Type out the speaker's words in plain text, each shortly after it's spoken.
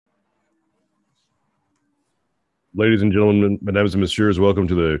Ladies and gentlemen, mesdames and messieurs, welcome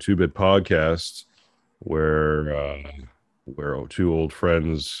to the Two Bit Podcast, where where two old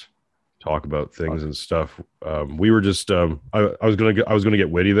friends talk about things and stuff. We were just I was gonna get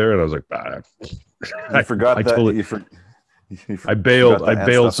witty there, and I was like, You I forgot that totally you I bailed forgot the I and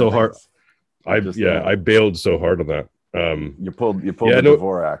bailed stuff and so hard. things. You just I bailed so hard on that. you pulled Yeah, the no.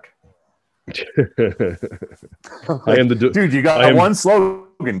 Dvorak. I am Like, the dude, you I got am one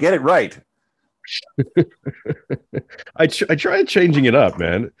slogan. Get it right. I tried changing it up,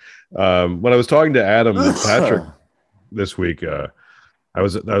 man. When I was talking to Adam and Patrick this week, that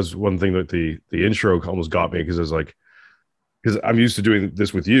was one thing that the intro almost got me because I was like, because I'm used to doing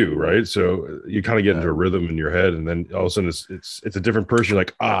this with you, right? So you kind of get into a rhythm in your head, and then all of a sudden it's a different person. You're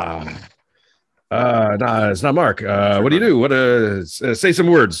like, nah, it's not Mark. What do you do? What say some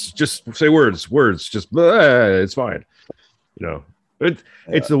words. Just say words. Just it's fine. You know, it's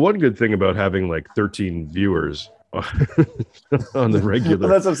Yeah. the one good thing about having like 13 viewers on the Well, regular.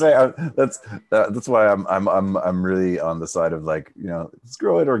 that's what I'm saying. That's why I'm really on the side of, like, let's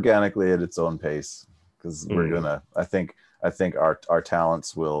grow it organically at its own pace, because we're Mm. gonna. I think our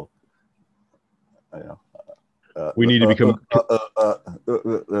talents will, you know We need to become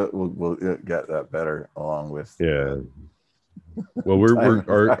we'll get that better along with yeah. Well, time we're and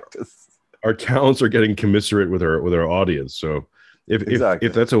practice. our talents are getting commiserate with our audience. So if Exactly.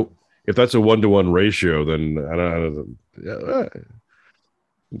 if that's a 1-to-1 ratio, then I don't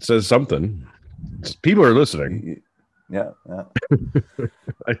it says something. People are listening. Yeah, yeah.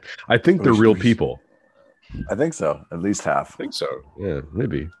 I, I think they're real people. I think so. At least half. I think so. Yeah,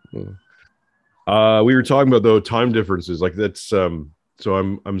 maybe. We were talking about though time differences. Like that's so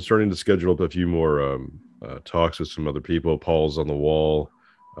I'm starting to schedule up a few more talks with some other people. Paul's on the Wall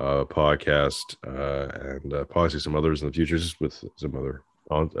podcast and possibly some others in the future, just with some other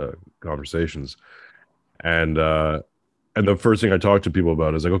conversations. And and the first thing I talk to people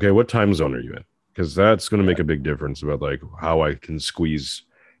about is like, okay, what time zone are you in? Because that's going to make a big difference about like how I can squeeze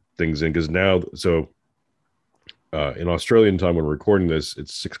things in. Because now, so in Australian time when we're recording this,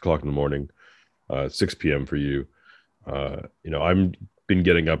 it's 6 o'clock in the morning, 6 p.m. for you. I'm been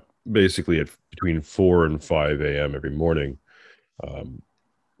getting up basically at between 4 and 5 a.m. every morning. Um,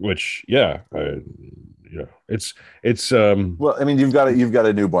 which, yeah, it's Well, I mean, you've got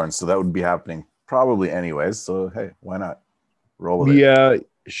a newborn, so that would be happening probably anyways. So hey, why not roll with it? yeah,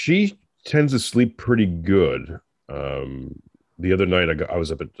 she tends to sleep pretty good. Um, the other night I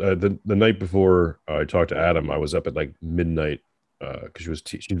was up at the night before I talked to Adam, I was up at like midnight because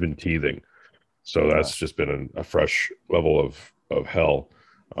she's been teething. So Uh, that's just been a fresh level of hell.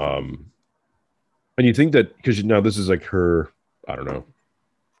 Um, and you think that because now this is like her, I don't know,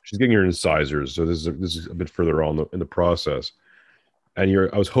 she's getting her incisors, so this is a bit further on in the process. And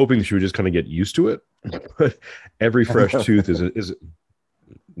I was hoping she would just kind of get used to it, but every fresh tooth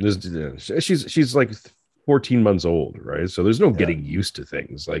she's like 14 months old, right? So there's no yeah. getting used to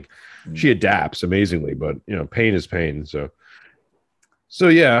things. Like Mm. she adapts amazingly, but pain is pain. So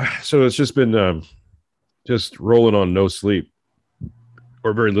yeah, so it's just been just rolling on no sleep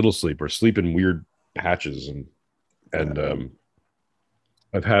or very little sleep or sleep in weird patches and Yeah.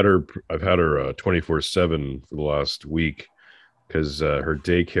 I've had her 24/7 for the last week because her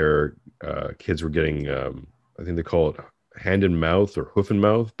daycare kids were getting I think they call it hand and mouth or hoof and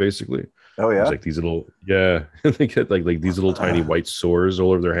mouth basically. Oh There's yeah. like these little yeah they get like these little tiny white sores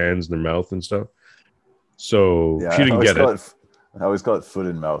all over their hands and their mouth and stuff. So Yeah. she didn't get it. I always call it foot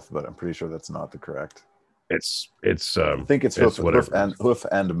and mouth, but I'm pretty sure that's not the correct. It's I think it's it's whatever. hoof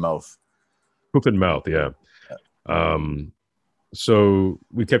and mouth. Hoof and mouth, yeah. Um, so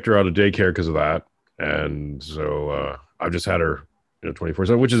we kept her out of daycare because of that, and so I've just had her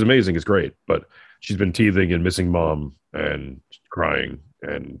 24/7, which is amazing. It's great, but she's been teething and missing mom and crying,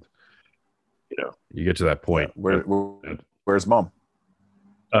 and you get to that Yeah. point. Where's mom?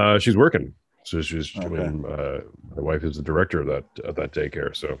 She's working, so she's I Okay. mean, my wife is the director of that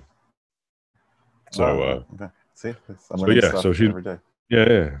daycare, so Wow. Okay. See, I'm so learning yeah, stuff so she every day.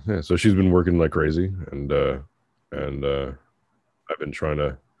 yeah. So she's been working like crazy, and I've been trying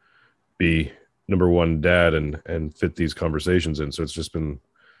to be number one dad and fit these conversations in. So it's just been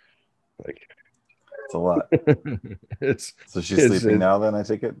like It's a lot. it's So she's it's sleeping it, now. Then I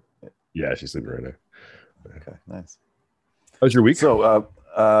take it. yeah, she's sleeping right now. Okay. Nice. How's your week? So,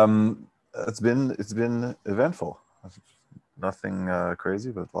 it's been eventful. Nothing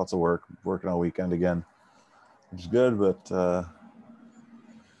crazy, but lots of work. Working all weekend again, which is good. But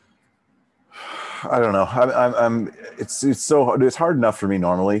I don't know. I'm. It's so hard. It's hard enough for me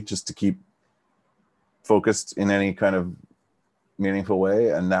normally just to keep focused in any kind of meaningful way.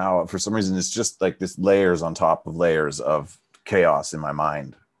 And now for some reason, it's just like this layers on top of layers of chaos in my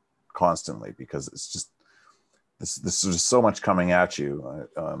mind constantly, because it's just this is so much coming at you.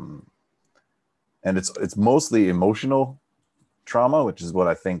 And it's mostly emotional trauma, which is what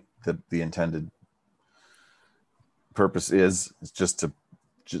I think that the intended purpose is. It's just to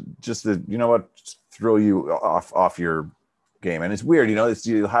you know what, just throw you off your game. And it's weird, you know, it's,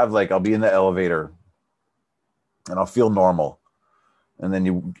 you have like, I'll be in the elevator and I'll feel normal, and then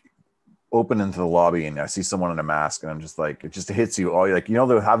you open into the lobby and I see someone in a mask, and I'm just like, it just hits you all, like, you know,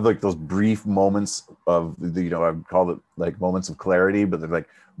 they'll have like those brief moments of the, you know, I would call it like moments of clarity, but they're like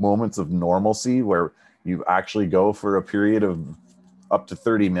moments of normalcy where you actually go for a period of up to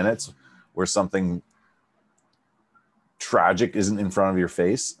 30 minutes where something tragic isn't in front of your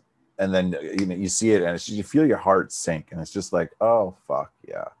face, and then, you know, you see it and it's just, you feel your heart sink, and it's just like, oh fuck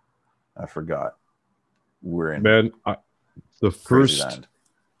yeah, I forgot we're in Man, the crazy land.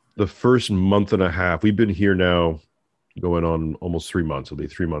 the first month and a half, we've been here now going on almost 3 months. It'll be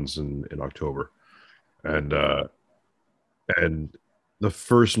 3 months in October. And the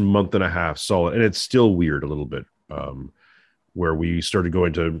first month and a half solid, and it's still weird a little bit, where we started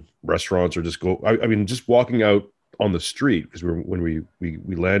going to restaurants or just go, I mean, just walking out on the street, because when we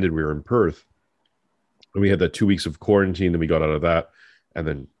landed, we were in Perth, and we had that 2 weeks of quarantine, then we got out of that, and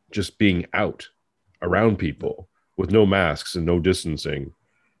then just being out around people with no masks and no distancing,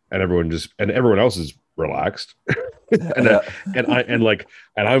 and everyone else is relaxed. and I'm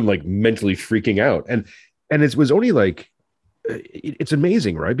like mentally freaking out, and it was only like, it's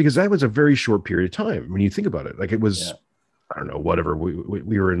amazing, right? Because that was a very short period of time when you think about it. Like, it was, I don't know, whatever.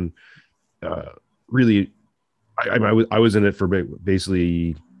 We were in, really, I was in it for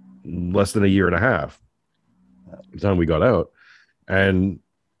basically less than a year and a half by the time we got out, and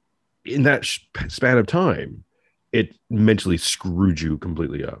in that span of time, it mentally screwed you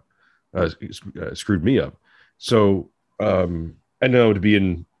completely up, screwed me up. So, and now to be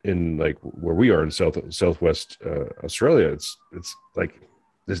in like where we are in southwest Australia, it's like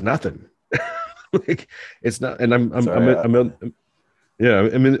there's nothing. Like, it's not, and I'm in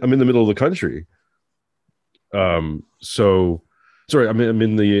the middle of the country. So sorry, I'm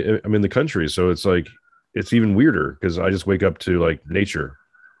in the country, so it's like, it's even weirder because I just wake up to like nature,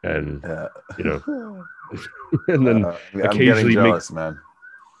 and you know, and then I'm getting occasionally jealous, man.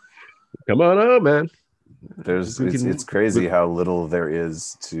 come on up, man. It's crazy how little there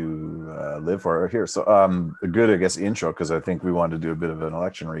is to live for here. So a good, I guess, intro, because I think we wanted to do a bit of an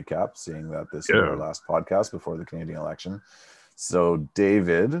election recap, seeing that this is our last podcast before the Canadian election. So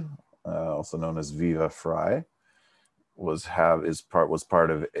David, also known as Viva Fry, was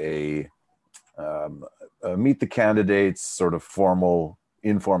part of a meet the candidates sort of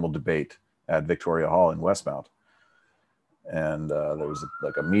informal debate at Victoria Hall in Westmount. And there was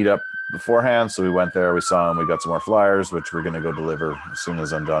like a meetup beforehand, so we went there, we saw him, we got some more flyers, which we're going to go deliver as soon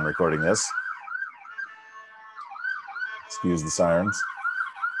as I'm done recording this. Excuse the sirens.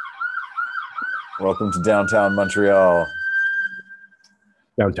 Welcome to downtown Montreal.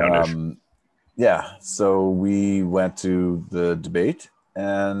 Downtownish. Yeah, so we went to the debate,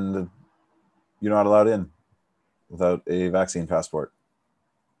 and you're not allowed in without a vaccine passport.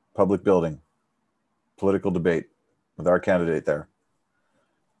 Public building, political debate with our candidate there.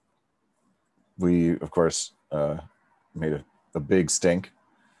 We, of course, made a big stink,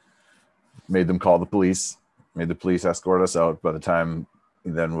 made them call the police, made the police escort us out. By the time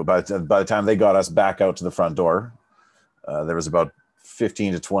they got us back out to the front door, there was about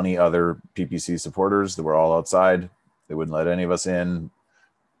 15 to 20 other PPC supporters that were all outside. They wouldn't let any of us in.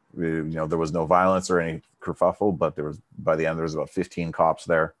 There was no violence or any kerfuffle, but by the end, there was about 15 cops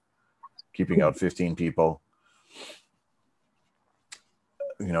there, keeping out 15 people.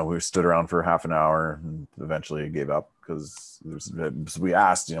 We stood around for half an hour and eventually gave up because we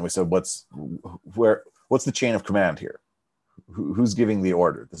asked, we said, what's the chain of command here? Who's giving the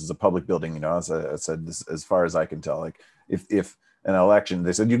order? This is a public building, as I said, this, as far as I can tell, like if an election,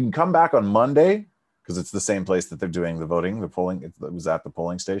 they said, you can come back on Monday, because it's the same place that they're doing the voting, the polling. It was at the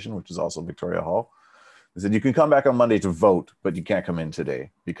polling station, which is also Victoria Hall. They said, you can come back on Monday to vote, but you can't come in today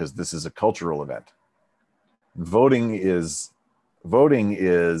because this is a cultural event. Voting is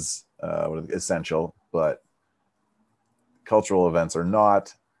essential, but cultural events are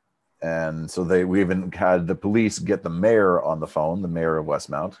not. And so we even had the police get the mayor on the phone, the mayor of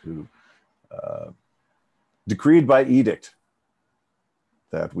Westmount, who decreed by edict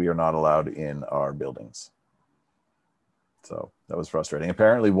that we are not allowed in our buildings. So that was frustrating.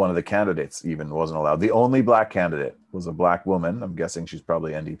 Apparently one of the candidates even wasn't allowed. The only black candidate was a black woman. I'm guessing she's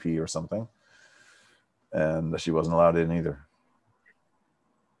probably NDP or something. And she wasn't allowed in either.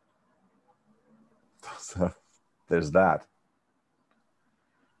 So there's that.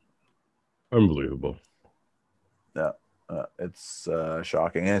 Unbelievable. Yeah, it's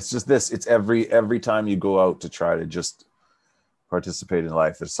shocking, and it's just this. It's every time you go out to try to just participate in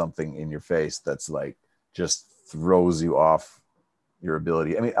life, there's something in your face that's like just throws you off your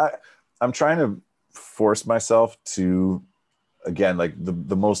ability. I mean, I'm trying to force myself to, again, like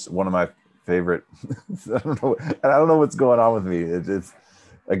the most one of my favorite. I don't know what's going on with me. It's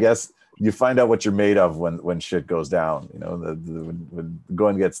I guess you find out what you're made of when shit goes down. You know, when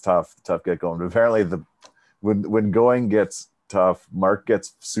going gets tough get going. But apparently, when going gets tough, Mark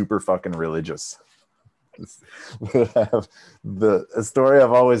gets super fucking religious. The story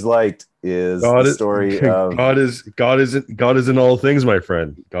I've always liked is the story of God is in all things, my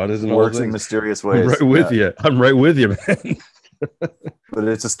friend. God is in all things. Works in mysterious ways. I'm right with you. I'm right with you, man. But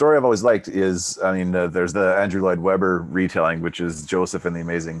it's a story I've always liked. There's the Andrew Lloyd Webber retelling, which is Joseph and the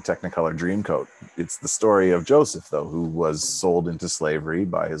Amazing Technicolor Dreamcoat. It's the story of Joseph, though, who was sold into slavery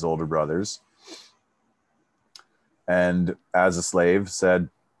by his older brothers, and as a slave said,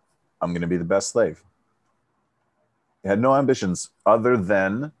 "I'm going to be the best slave." He had no ambitions other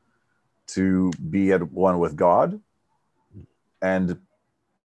than to be at one with God, and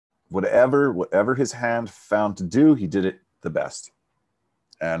whatever his hand found to do, he did it the best.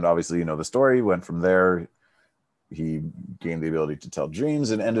 And obviously, you know the story. Went from there. He gained the ability to tell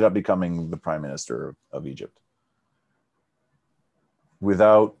dreams and ended up becoming the prime minister of Egypt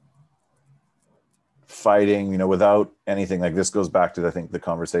without fighting, without anything. Like, this goes back to, I think, the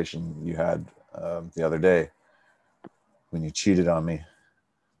conversation you had the other day when you cheated on me.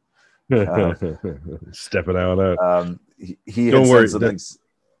 Stepping out. He Don't worry.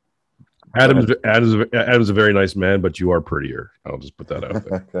 Adam's a very nice man, but you are prettier. I'll just put that out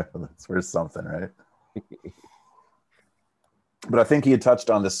there. That's worth something, right? But I think he had touched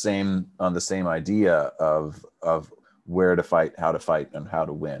on the same idea of where to fight, how to fight, and how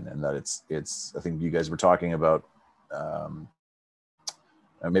to win, and that it's. I think you guys were talking about.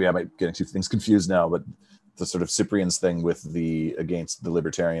 Maybe I might get two things confused now, but the sort of Cyprian's thing with against the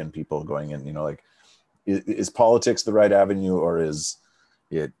libertarian people going in. Like, is politics the right avenue, or is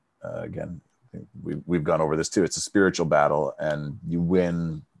it? Again, we've gone over this too. It's a spiritual battle, and you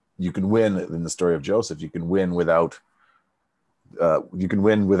win. You can win in the story of Joseph. You can win without. You can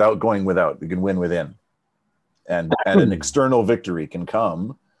win without going without. You can win within, and an external victory can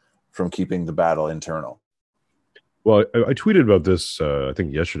come from keeping the battle internal. Well, I tweeted about this. I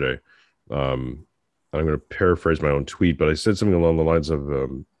think yesterday. I'm going to paraphrase my own tweet, but I said something along the lines of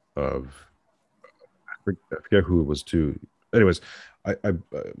I forget who it was to. Anyways, I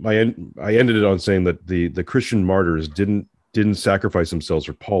ended it on saying that the Christian martyrs didn't sacrifice themselves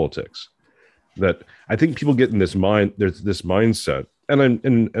for politics. That I think people get in this mindset,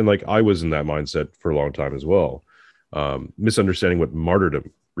 and like I was in that mindset for a long time as well, misunderstanding what martyrdom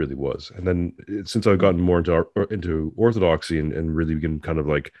really was. And then since I've gotten more into orthodoxy and really begin kind of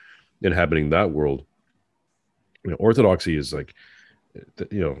like inhabiting that world, orthodoxy is like,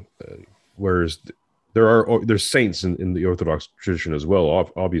 whereas there's saints in the Orthodox tradition as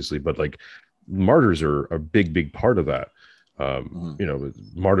well, obviously, but like martyrs are a big part of that.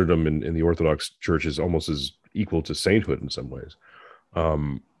 Martyrdom in the Orthodox Church is almost as equal to sainthood in some ways.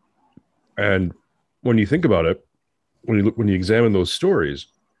 And when you think about it, when you examine those stories,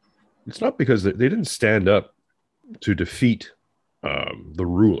 it's not because they didn't stand up to defeat the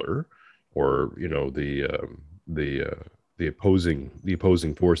ruler or the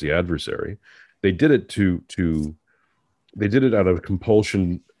opposing force, the adversary. They did it they did it out of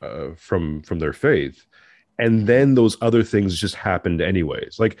compulsion from their faith, and then those other things just happened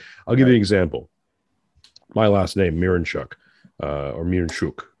anyways. Like, I'll give you an example. My last name, Miranchuk, or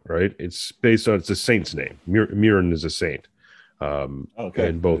Miranchuk, right? It's a saint's name. Miran is a saint.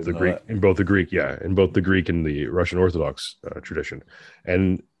 In both the Greek and the Russian Orthodox tradition,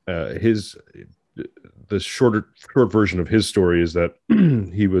 and the short version of his story is that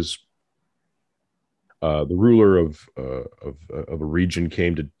he was the ruler of a region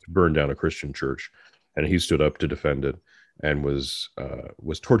came to burn down a Christian church, and he stood up to defend it and was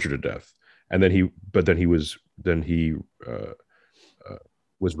tortured to death. And then he was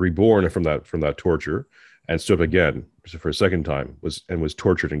reborn from that torture and stood up again for a second time, was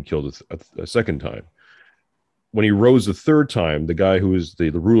tortured and killed a second time. When he rose the third time, the guy who was the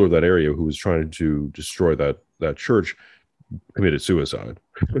ruler of that area, who was trying to destroy that church, committed suicide.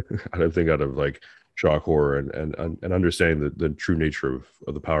 I think out of like shock, horror, and understanding the true nature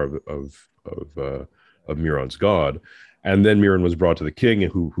of the power of Miran's God. And then Miran was brought to the king,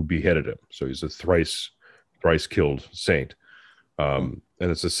 who beheaded him. So he's a thrice killed saint. And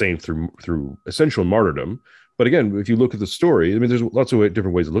it's the same through essential martyrdom. But again, if you look at the story, I mean, there's lots of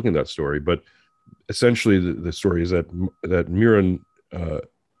different ways of looking at that story. But essentially, the story is that Miron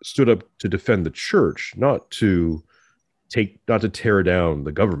stood up to defend the church, not to tear down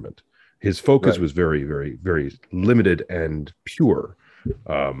the government. His focus was very, very, very limited and pure.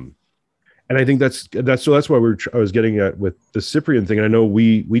 And I think that's why I was getting at with the Cyprian thing. And I know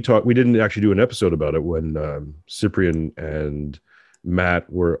we didn't actually do an episode about it when Cyprian and Matt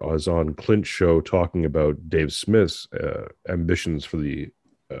was on Clint's show talking about Dave Smith's ambitions for the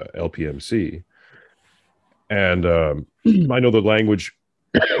LPMC. And I know the language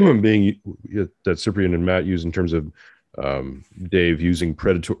being that Cyprian and Matt use in terms of Dave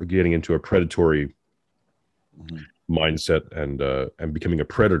getting into a predatory mindset and becoming a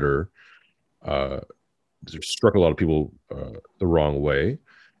predator struck a lot of people the wrong way.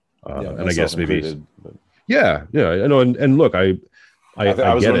 And I guess maybe, yeah, I know. And look, I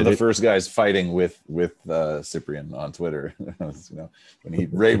was one of the first guys fighting with Cyprian on Twitter.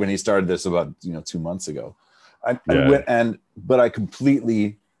 When he started this about 2 months ago. But I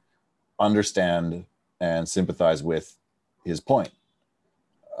completely understand and sympathize with his point.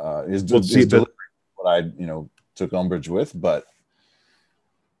 His delivery, what I took umbrage with, but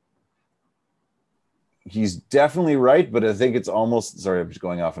he's definitely right. But I think it's almost, sorry, I'm just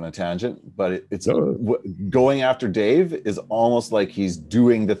going off on a tangent, but going after Dave is almost like he's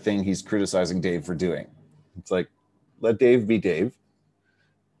doing the thing he's criticizing Dave for doing. It's like, let Dave be Dave.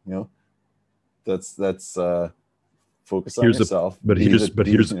 That's focus on yourself. But here's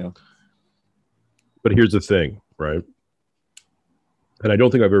the thing, right? And I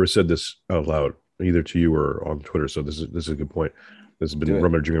don't think I've ever said this out loud, either to you or on Twitter. So this is a good point. This has been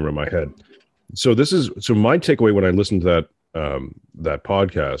rummaging around my head. So my takeaway when I listened to that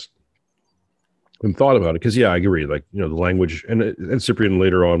podcast and thought about it, because I agree, like the language, and Cyprian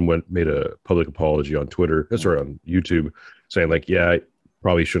later on made a public apology on Twitter, on YouTube, saying like, I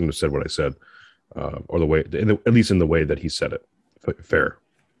probably shouldn't have said what I said, or the way, at least in the way that he said it. Fair.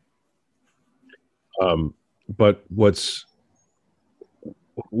 But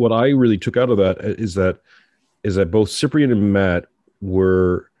what I really took out of that is that both Cyprian and Matt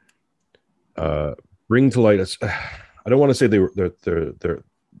were bring to light. I don't want to say they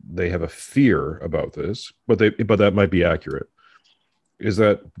have a fear about this, but that might be accurate. Is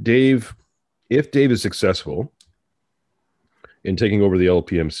that if Dave is successful in taking over the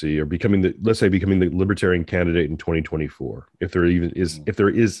LPMC or becoming the libertarian candidate in 2024, if there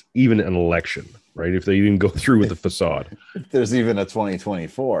is even an election, right? If they even go through with the facade, if there's even a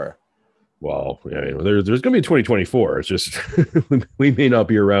 2024. Well, there's going to be a 2024. It's just we may not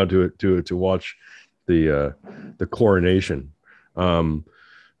be around to watch the coronation. They'll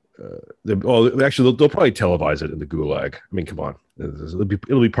probably televise it in the Gulag. I mean, come on, it'll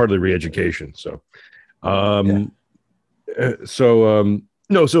be part of the re-education. So, so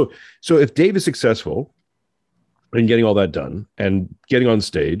if Dave is successful in getting all that done and getting on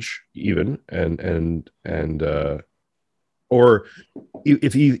stage, even or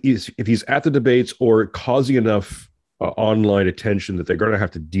if he's at the debates or causing enough online attention that they're going to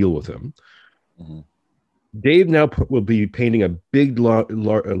have to deal with him, Dave now will be painting a big,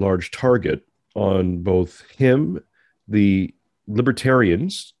 large target on both him, the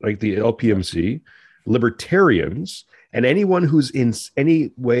libertarians, like the LPMC, libertarians, and anyone who's in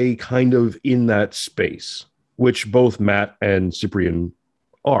any way kind of in that space, which both Matt and Cyprian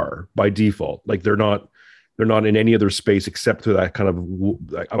are by default. Like they're not in any other space except for that kind of,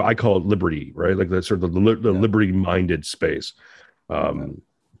 I call it liberty, right? Like that sort of the liberty-minded space.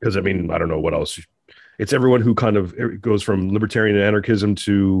 Because I mean, I don't know what else. It's everyone who kind of goes from libertarian anarchism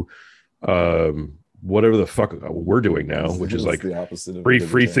to whatever the fuck we're doing now, which is like the opposite of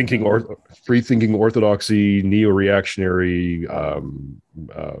free thinking orthodoxy, neo-reactionary,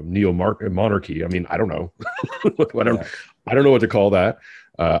 neo-monarchy. I mean, I don't know. I don't know what to call that.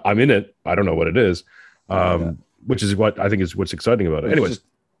 I'm in it. I don't know what it is. Which is what I think is what's exciting about it. Anyways,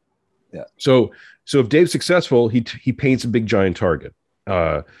 So if Dave's successful, he paints a big giant target.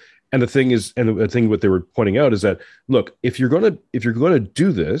 And the thing what they were pointing out is that, look, if you're gonna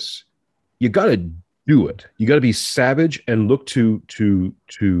do this, you got to do it. You got to be savage and look to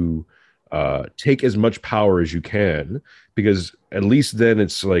take as much power as you can, because at least then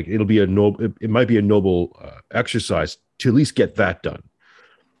it's like it might be a noble exercise to at least get that done.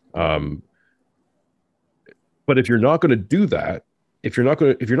 But if you're not going to do that, if you're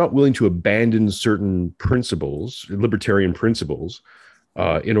not willing to abandon certain principles, libertarian principles,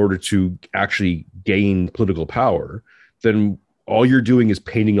 in order to actually gain political power, then all you're doing is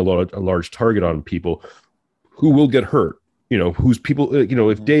painting a large target on people who will get hurt. who's people,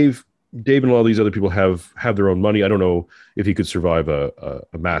 if Dave and all these other people have their own money. I don't know if he could survive a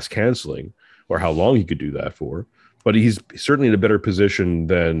mass canceling or how long he could do that for, but he's certainly in a better position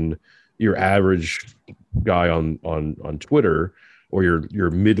than your average guy on Twitter or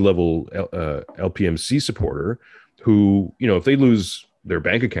your mid-level LPMC supporter who, if they lose their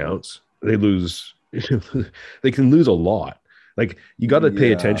bank accounts, they can lose a lot. Like, you got to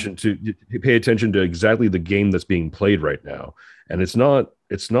pay attention to exactly the game that's being played right now. And it's not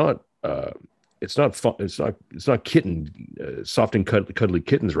fun. It's not soft and cuddly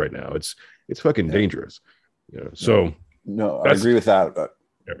kittens right now. It's fucking dangerous. So no, I agree with that.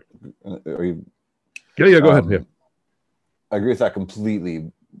 Yeah, go ahead. Yeah. I agree with that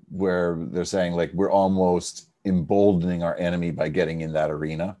completely, where they're saying like we're almost emboldening our enemy by getting in that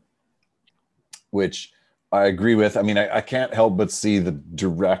arena, which I agree with. I mean, I can't help but see the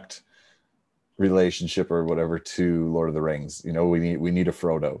direct relationship or whatever to Lord of the Rings. We need a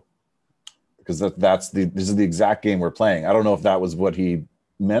Frodo, because this is the exact game we're playing. I don't know if that was what he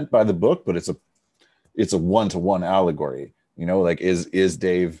meant by the book, but it's a one-to-one allegory. Like is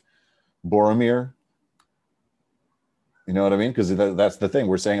Dave Boromir? You know what I mean? Because that's the thing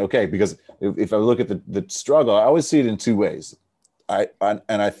we're saying. Okay, because if I look at the struggle, I always see it in two ways.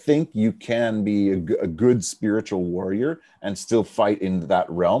 I think you can be a good spiritual warrior and still fight in that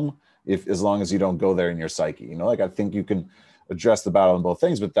realm as long as you don't go there in your psyche. Like I think you can address the battle in both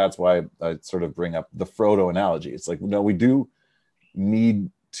things, but that's why I sort of bring up the Frodo analogy. It's like, no, we do need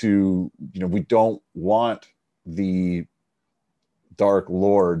to, we don't want the Dark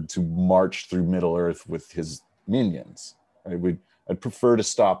Lord to march through Middle Earth with his minions. I'd prefer to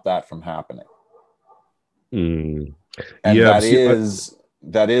stop that from happening. And that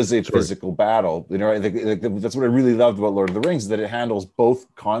is a physical battle. That's what I really loved about Lord of the Rings, is that it handles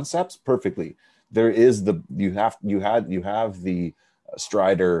both concepts perfectly. There is you have the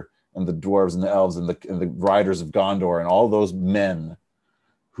Strider and the dwarves and the elves and the riders of Gondor and all those men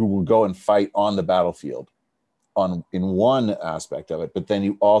who will go and fight on the battlefield in one aspect of it. But then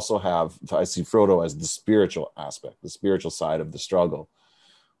you also I see Frodo as the spiritual aspect, the spiritual side of the struggle,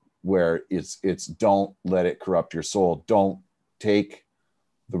 where it's don't let it corrupt your soul. Don't take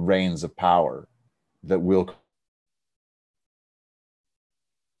the reins of power that will.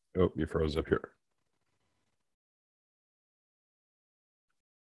 Oh, you froze up here.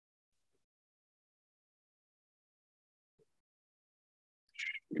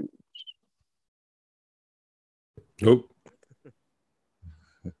 Nope.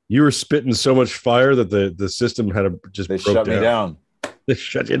 You were spitting so much fire that the system had to just they shut me down. They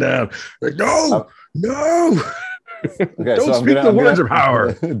shut you down. Like, no. Okay, don't so speak the words of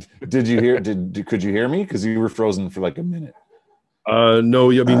power. Did you hear? Could you hear me? Because you were frozen for like a minute.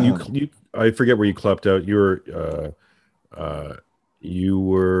 No, I mean you. I forget where you clapped out. You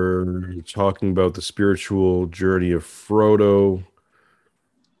were talking about the spiritual journey of Frodo.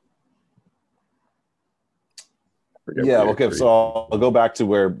 Yeah. Okay. So I'll go back to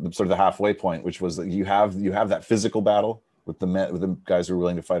where sort of the halfway point, which was that you have that physical battle with the guys who are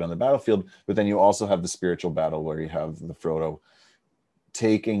willing to fight on the battlefield, but then you also have the spiritual battle where you have the Frodo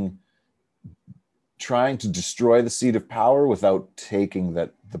trying to destroy the seat of power without taking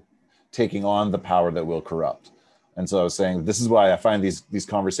on the power that will corrupt. And so I was saying, this is why I find these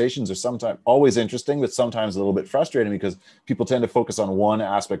conversations are sometimes always interesting, but sometimes a little bit frustrating, because people tend to focus on one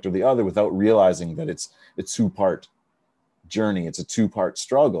aspect or the other without realizing that it's a two-part journey. It's a two-part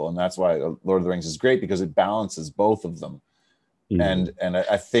struggle. And that's why Lord of the Rings is great, because it balances both of them. And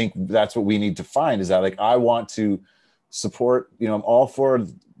I think that's what we need to find, is that, like, I want to support, I'm all for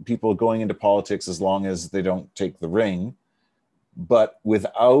people going into politics as long as they don't take the ring, but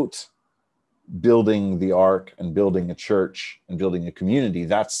without building the ark and building a church and building a community,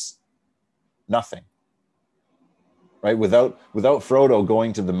 that's nothing, right? Without Frodo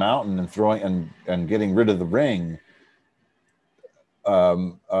going to the mountain and throwing and getting rid of the ring,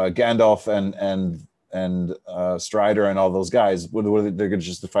 Gandalf and Strider and all those guys, they're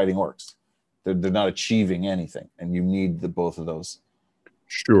just fighting orcs. They're not achieving anything, and you need both of those.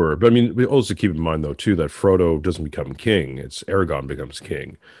 Sure, but I mean, we also keep in mind though too that Frodo doesn't become king; it's Aragorn becomes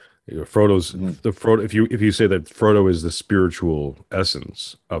king. Frodo's the Frodo. If you say that Frodo is the spiritual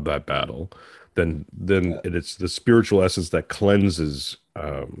essence of that battle, then it's the spiritual essence that cleanses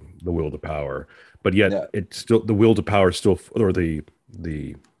the will to power. But yet, it's still the will to power still, or the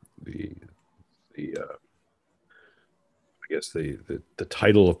I guess the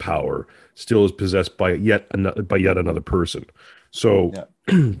title of power still is possessed by yet another person. So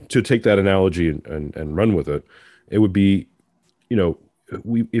to take that analogy and run with it, it would be,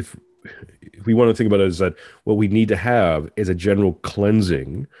 if if we want to think about it, is that what we need to have is a general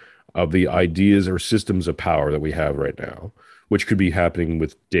cleansing of the ideas or systems of power that we have right now, which could be happening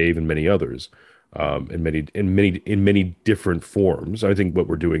with Dave and many others, in many different forms. I think what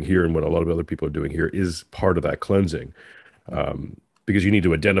we're doing here and what a lot of other people are doing here is part of that cleansing, because you need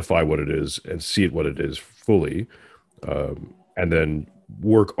to identify what it is and see it what it is fully, and then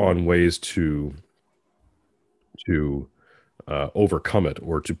work on ways to overcome it,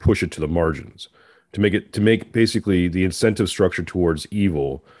 or to push it to the margins, to make basically the incentive structure towards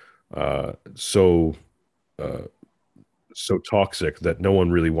evil so so toxic that no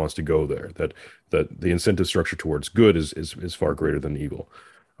one really wants to go there. That the incentive structure towards good is far greater than evil.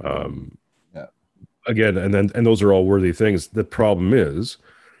 Yeah. Again, and those are all worthy things. The problem is,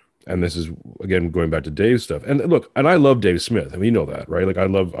 and this is again going back to Dave's stuff. And look, and I love Dave Smith. I mean, you know that, right? Like I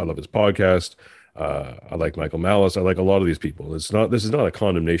love his podcast. I like Michael Malice. I like a lot of these people. This is not a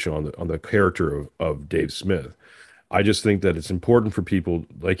condemnation on the character of Dave Smith. I just think that it's important for people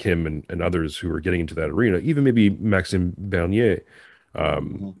like him and others who are getting into that arena, even maybe Maxime Bernier,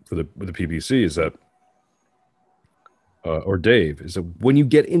 for the PPC, is that, or Dave, is that when you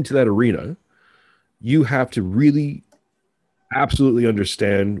get into that arena, you have to really absolutely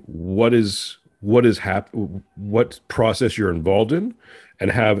understand what process you're involved in, and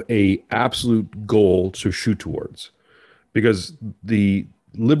have a absolute goal to shoot towards, because the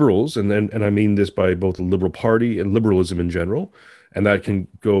liberals, and I mean this by both the Liberal Party and liberalism in general, and that can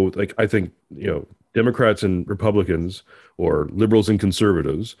go, like, I think, Democrats and Republicans, or liberals and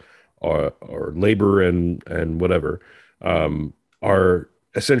conservatives, or labor and whatever, are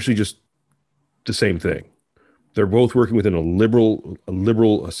essentially just the same thing. They're both working within a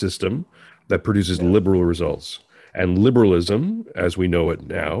liberal system that produces liberal results. And liberalism, as we know it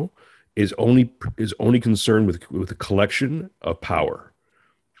now, is only concerned with the collection of power.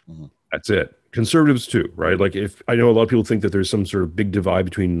 That's it. Conservatives too, right? Like, if I know a lot of people think that there's some sort of big divide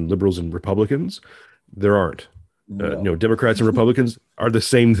between liberals and Republicans, there aren't. No. Democrats and Republicans are the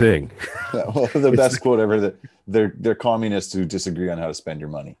same thing. Yeah, well, the best quote ever, that they're communists who disagree on how to spend your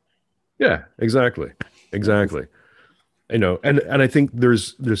money. Yeah, exactly. And I think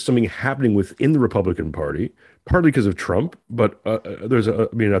there's something happening within the Republican Party, partly because of Trump, but I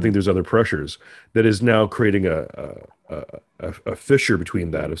think there's other pressures that is now creating a fissure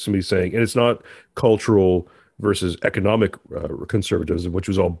between that, of somebody saying, and it's not cultural versus economic conservatism, which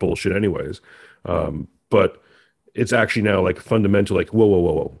was all bullshit anyways, but it's actually now like fundamental, like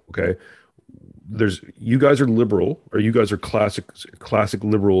whoa, okay. You guys are liberal, or you guys are classic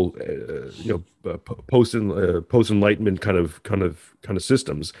liberal, post Enlightenment kind of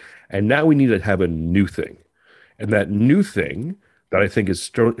systems, and now we need to have a new thing, and that new thing that I think is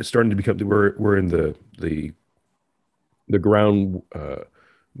starting to become, we're in the ground,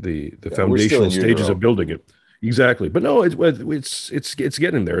 the foundational stages of building it. Exactly, but no, it's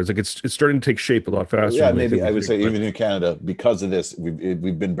getting there. It's like it's starting to take shape a lot faster. Yeah, maybe I would say even in Canada, because of this,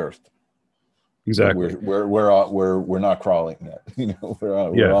 we've been birthed. Exactly. We're not crawling yet. We're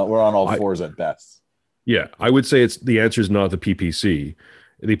on all fours at best. Yeah, I would say the answer is not the PPC.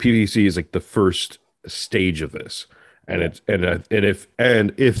 The PPC is like the first stage of this, and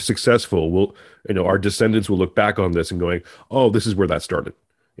if successful, our descendants will look back on this and going, oh, this is where that started.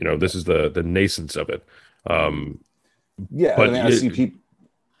 This is the nascence of it. I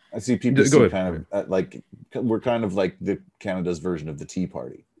see PPC kind of like, we're kind of like the Canada's version of the Tea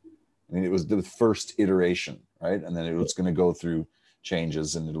Party. I mean, it was the first iteration, right? And then it was going to go through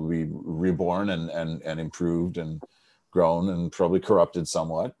changes, and it'll be reborn and improved and grown and probably corrupted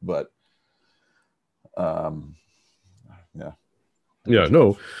somewhat. But no.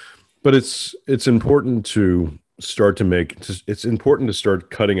 But it's important to start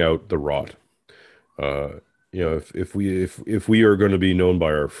cutting out the rot. If we are going to be known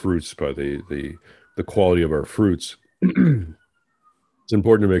by our fruits, by the quality of our fruits. It's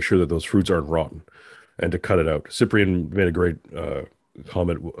important to make sure that those fruits aren't rotten, and to cut it out. Cyprian made a great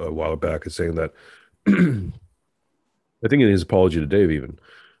comment a while back, is saying that, I think in his apology to Dave even,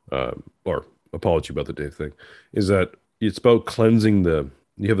 or apology about the Dave thing, is that it's about cleansing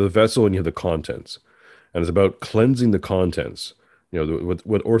you have the vessel and you have the contents, and it's about cleansing the contents.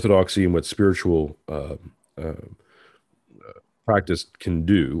 What orthodoxy and what spiritual practice can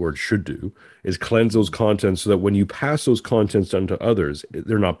do, or should do, is cleanse those contents, so that when you pass those contents on to others,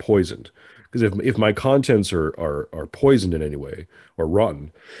 they're not poisoned. Because if my contents are poisoned in any way, or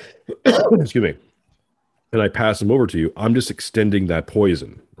rotten, excuse me, and I pass them over to you, I'm just extending that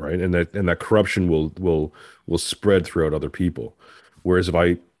poison, right? And that corruption will spread throughout other people. Whereas if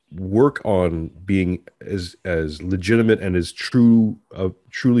I work on being as legitimate and as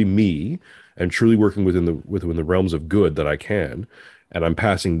truly me, and truly working within the realms of good that I can, and I'm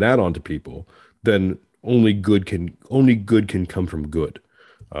passing that on to people, then only good can come from good.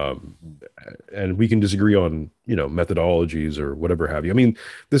 Um, and we can disagree on, methodologies or whatever have you. I mean,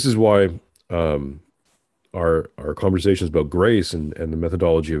 this is why um, our conversations about grace and the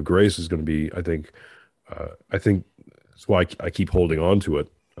methodology of grace is going to be, I think that's why I keep holding on to it.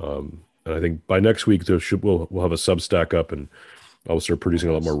 And I think by next week we'll have a Substack up, and I'll start producing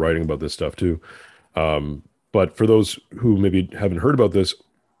a lot more writing about this stuff too. But for those who maybe haven't heard about this,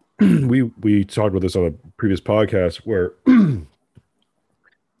 we talked about this on a previous podcast where I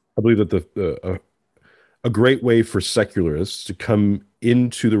believe that a great way for secularists to come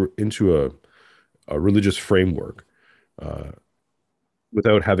into a religious framework uh,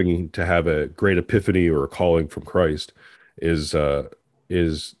 without having to have a great epiphany or a calling from Christ is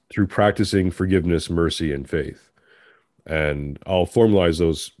is through practicing forgiveness, mercy, and faith. And I'll formalize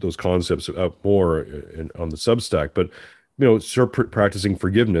those concepts up more on the Substack. But start practicing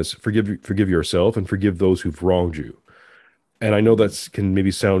forgiveness, forgive yourself, and forgive those who've wronged you. And I know that can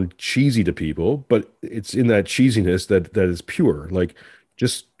maybe sound cheesy to people, but it's in that cheesiness that is pure. Like,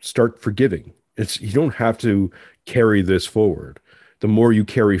 just start forgiving. You don't have to carry this forward. The more you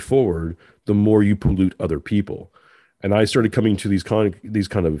carry forward, the more you pollute other people. And I started coming to these kind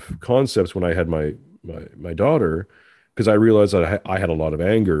of concepts when I had my daughter, because I realized that I had a lot of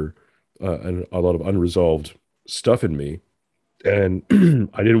anger and a lot of unresolved stuff in me, and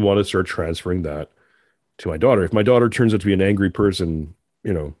I didn't want to start transferring that to my daughter. If my daughter turns out to be an angry person,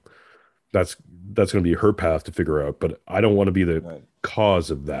 that's going to be her path to figure out. But I don't want to be the cause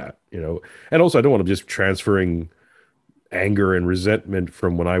of that, And also, I don't want to just transferring anger and resentment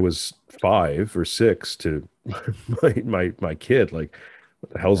from when I was 5 or 6 to my kid. Like,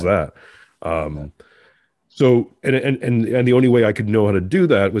 what the hell's that? So, and the only way I could know how to do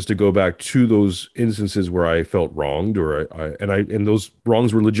that was to go back to those instances where I felt wronged, or and those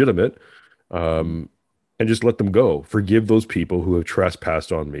wrongs were legitimate, and just let them go. Forgive those people who have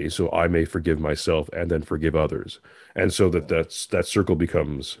trespassed on me, so I may forgive myself and then forgive others, and so that circle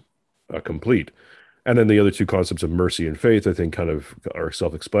becomes complete. And then the other two concepts of mercy and faith, I think, kind of are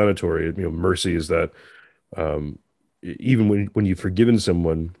self-explanatory. Mercy is that even when you've forgiven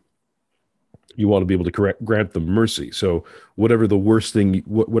someone, you want to be able to grant them mercy. So whatever the worst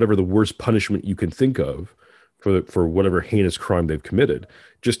punishment you can think of for whatever heinous crime they've committed,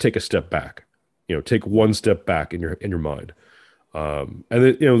 just take a step back. Take one step back in your mind. And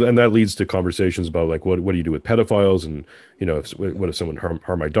and that leads to conversations about, like, what do you do with pedophiles, and what if someone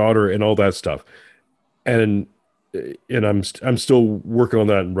harm my daughter, and all that stuff. And I'm still working on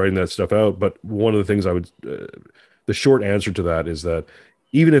that and writing that stuff out. But one of the things the short answer to that is that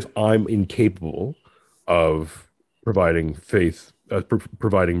even if I'm incapable of providing faith,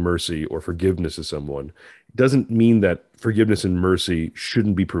 providing mercy or forgiveness to someone, it doesn't mean that forgiveness and mercy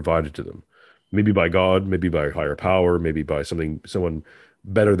shouldn't be provided to them. Maybe by God, maybe by a higher power, maybe by someone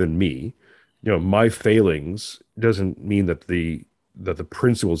better than me. My failings doesn't mean that the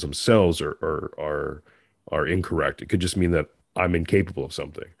principles themselves are incorrect. It could just mean that I'm incapable of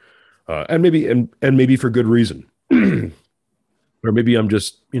something, and maybe for good reason. Or maybe I'm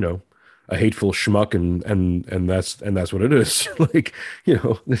just, a hateful schmuck, and that's what it is. Like,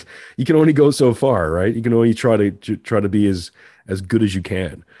 you can only go so far, right? You can only try to be as good as you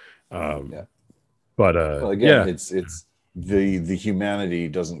can. But well, again, it's the humanity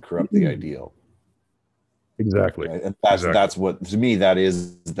doesn't corrupt the ideal. Exactly. Right? And that's what, to me, that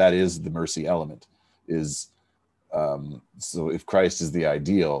is the mercy element is. So if Christ is the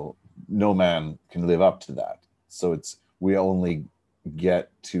ideal, no man can live up to that. So we only get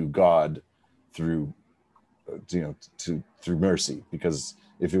to God through through mercy, because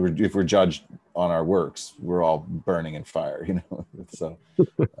if we're judged on our works, we're all burning in fire, So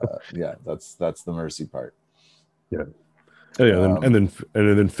that's the mercy part. Yeah. And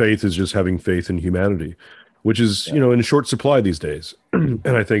then faith is just having faith in humanity, which is in short supply these days. And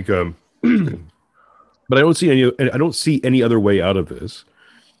I think but I don't see any other way out of this.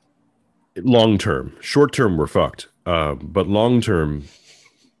 Long term. Short term, we're fucked. But long term,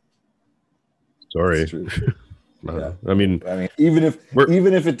 sorry. Yeah. I mean, even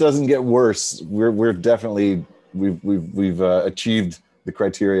if it doesn't get worse, we're definitely we've achieved the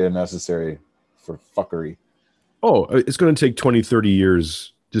criteria necessary for fuckery. Oh, it's going to take 20, 30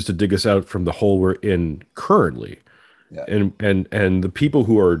 years just to dig us out from the hole we're in currently. Yeah. And the people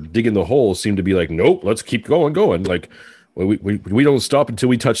who are digging the hole seem to be like, nope, let's keep going. Like, we don't stop until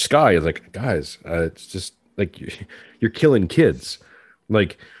we touch sky. It's like, guys, it's just like you're killing kids.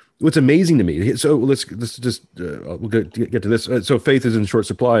 Like, what's amazing to me. So let's just we'll get to this. So faith is in short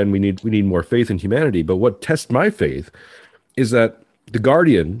supply, and we need more faith in humanity. But what tests my faith is that the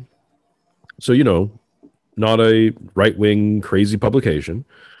Guardian, so not a right wing crazy publication,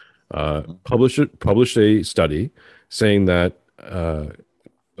 published a study saying that the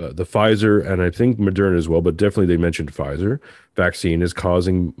Pfizer and I think Moderna as well, but definitely they mentioned Pfizer vaccine is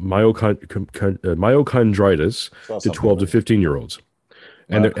causing myochondritis to 12 to 15-year-olds.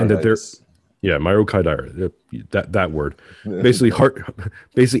 And that they're myocarditis, that word,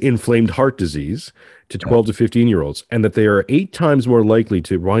 basically inflamed heart disease to 12 to 15-year-olds, and that they are 8 times more likely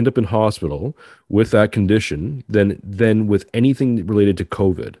to wind up in hospital with that condition than with anything related to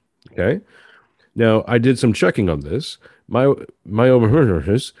COVID. Okay. Now I did some checking on this.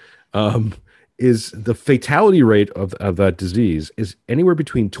 Myocarditis is the fatality rate of that disease is anywhere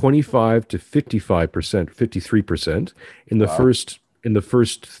between 25 to 55%, 53% in the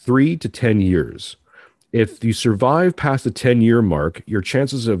first 3 to 10 years. If you survive past the 10-year mark, your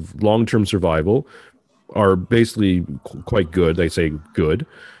chances of long-term survival are basically quite good. They say good,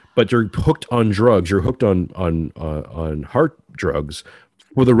 but you're hooked on drugs. You're hooked on heart drugs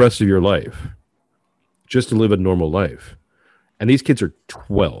for the rest of your life, just to live a normal life. And these kids are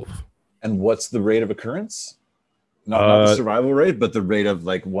 12. And what's the rate of occurrence? Not the survival rate, but the rate of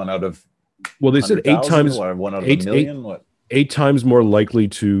like 1 out of. Well, they said 8 times. Or 1 out of a million. What? 8 times more likely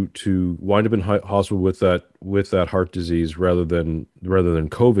to wind up in hospital with that heart disease rather than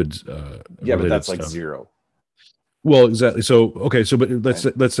COVID's. But that's like 0. Well, exactly. So okay, but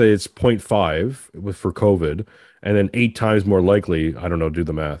let's say it's 0.5 for COVID, and then 8 times more likely. I don't know. Do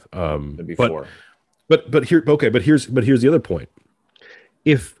the math. It'd be 4. But here's the other point.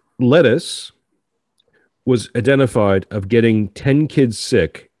 If lettuce was identified of getting 10 kids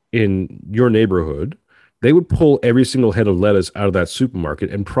sick in your neighborhood, they would pull every single head of lettuce out of that supermarket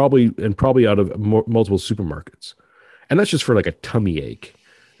and probably out of multiple supermarkets. And that's just for like a tummy ache,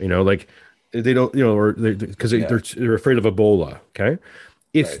 like they don't, or because they're afraid of Ebola. Okay.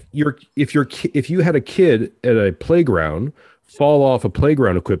 If you had a kid at a playground fall off a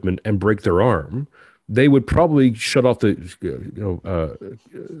playground equipment and break their arm, they would probably shut off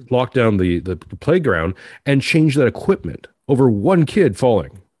lock down the playground and change that equipment over one kid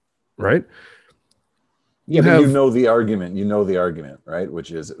falling, right? You know the argument, right?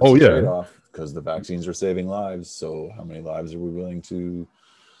 Which is trade-off because the vaccines are saving lives. So how many lives are we willing to?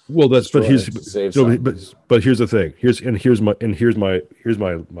 Well, here's the thing. Here's my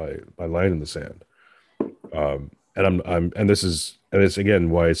line in the sand. And this again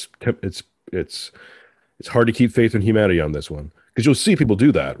why it's hard to keep faith in humanity on this one, because you'll see people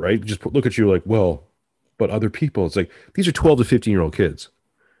do that, right? Just look at you like, well, but other people. It's like these are 12 to 15-year-old kids,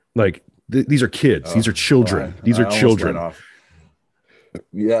 like. These are kids. These are children. These are children. I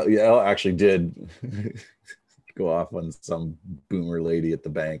actually did go off on some boomer lady at the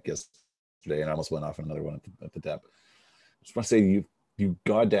bank yesterday, and I almost went off on another one at the dep. I just want to say, you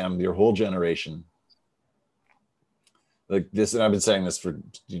goddamn, your whole generation, like this, and I've been saying this for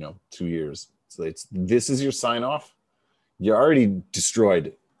 2 years. So this is your sign off. You already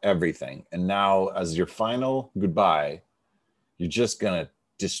destroyed everything, and now as your final goodbye, you're just gonna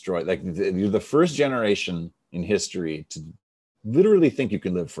destroy. Like you're the first generation in history to literally think you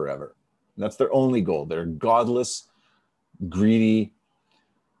can live forever. And that's their only goal. They're godless, greedy,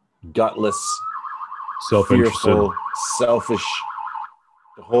 gutless, fearful, selfish,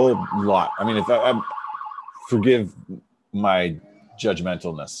 the whole lot. I mean, if I forgive my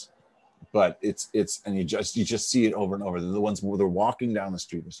judgmentalness, but it's and you just see it over and over. They're the ones where they're walking down the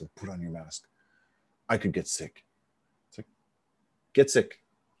street and say, "Put on your mask. I could get sick." It's like, get sick.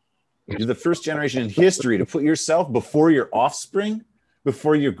 You're the first generation in history to put yourself before your offspring,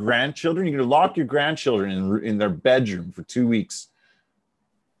 before your grandchildren. You're going to lock your grandchildren in their bedroom for 2 weeks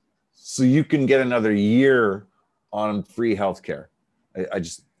so you can get another year on free healthcare. I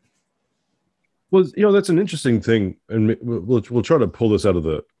just. Well, that's an interesting thing, and we'll try to pull this out of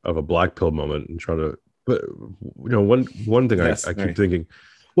a black pill moment and try to. But one thing I keep thinking.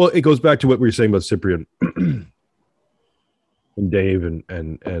 Well, it goes back to what we were saying about Cyprian and Dave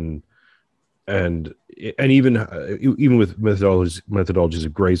and even with methodologies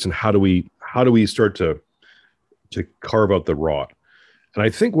of grace, and how do we start to carve out the rot? And I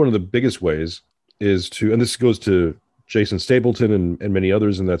think one of the biggest ways is to, and this goes to Jason Stapleton and many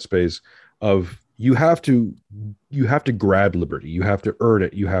others in that space, of you have to grab liberty, you have to earn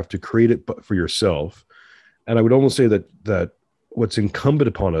it, you have to create it for yourself. And I would almost say that what's incumbent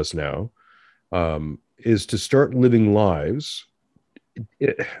upon us now is to start living lives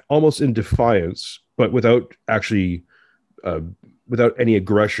almost in defiance, but without actually without any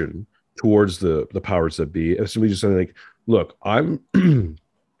aggression towards the powers that be. If somebody just saying like, look, I'm I'm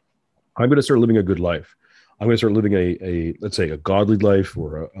going to start living a good life. I'm going to start living a let's say a godly life,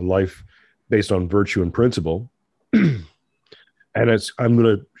 or a life based on virtue and principle. And I'm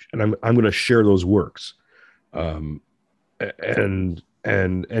going to share those works. And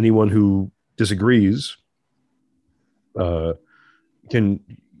anyone who disagrees, can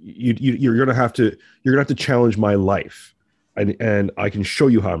you're going to have to challenge my life. And I can show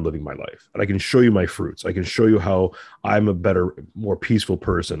you how I'm living my life, and I can show you my fruits. I can show you how I'm a better, more peaceful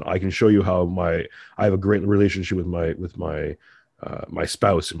person. I can show you how I have a great relationship with my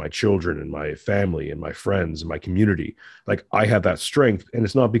spouse and my children and my family and my friends and my community. Like, I have that strength, and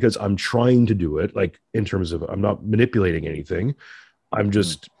it's not because I'm trying to do it, like in terms of I'm not manipulating anything. I'm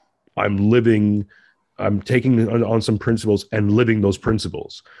taking on some principles and living those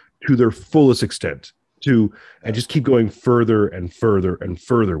principles to their fullest extent, and just keep going further and further and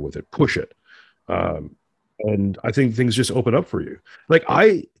further with it, push it. And I think things just open up for you. Like,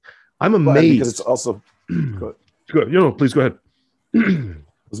 I'm amazed. Because it's also good. Please go ahead. I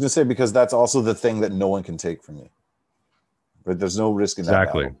was going to say, because that's also the thing that no one can take from you. But there's no risk in that.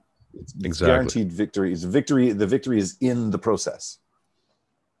 Exactly. It's guaranteed victory. The victory is in the process.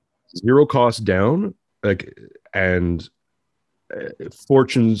 Zero cost down, and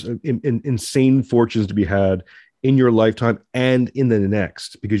fortunes, insane fortunes to be had in your lifetime and in the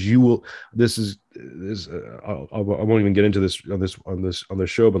next, because you will. I won't even get into this on this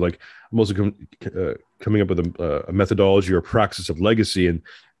show, but like, I'm also coming up with a methodology or practice of legacy,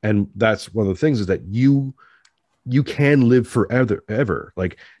 and that's one of the things, is that you can live forever, ever.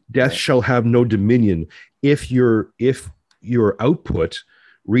 Like, death shall have no dominion if your output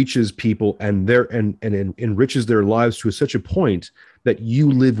reaches people and enriches their lives to such a point that you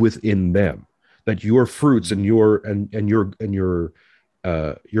live within them, that your fruits and your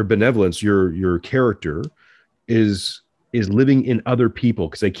benevolence, your character is living in other people,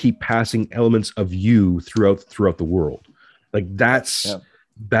 because they keep passing elements of you throughout the world. Like, that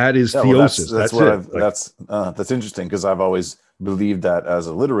is theosis. That's interesting, because I've always believed that as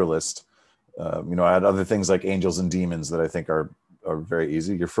a literalist. I had other things like angels and demons that I think are very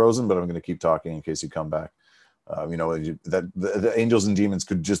easy. You're frozen, but I'm going to keep talking in case you come back. That the angels and demons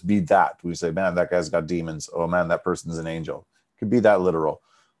could just be that. We say, man, that guy's got demons. Oh man, that person's an angel. It could be that literal,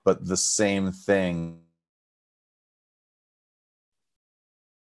 but the same thing.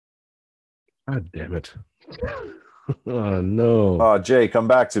 God damn it. Oh no. Oh, Jay, come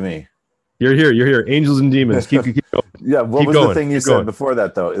back to me. You're here. Angels and demons. Keep going. Yeah. What was the thing you said before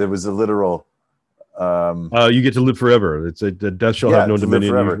that, though? It was a literal. You get to live forever. It's the death shall have no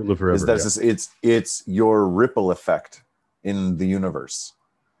dominion. You live forever. It's your ripple effect in the universe.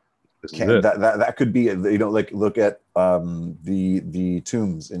 That could be, like, look at the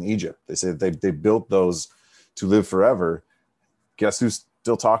tombs in Egypt. They say they built those to live forever. Guess who's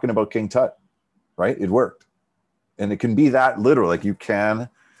still talking about King Tut? Right? It worked, and it can be that literal. Like, you can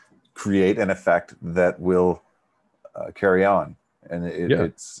create an effect that will carry on, and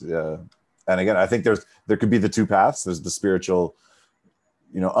it's. And again, I think there could be the two paths. There's the spiritual,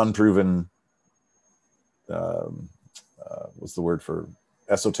 unproven. What's the word for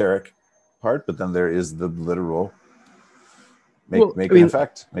esoteric part? But then there is the literal. Make an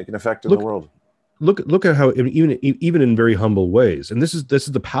effect in the world. Look at how even in very humble ways, and this is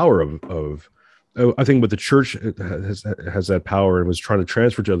the power of. I think what the church has that power and was trying to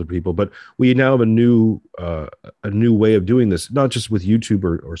transfer to other people, but we now have a new way of doing this, not just with YouTube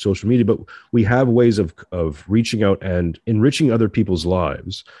or social media, but we have ways of reaching out and enriching other people's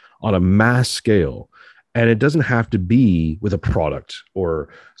lives on a mass scale. And it doesn't have to be with a product or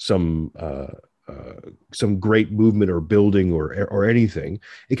some great movement or building or anything.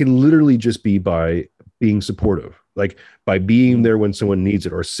 It can literally just be by being supportive, like by being there when someone needs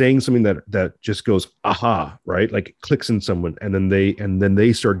it, or saying something that just goes, aha, right? Like, clicks in someone, and then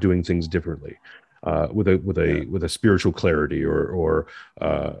they start doing things differently, with a spiritual clarity or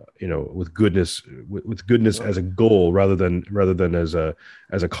with goodness as a goal rather than as a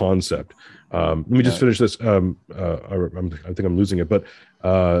concept. Let me just finish this. I think I'm losing it, but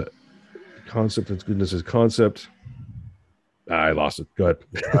concept and goodness as concept. I lost it. Go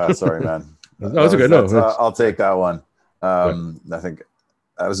ahead. Sorry, man. No, it's okay. I'll take that one. I think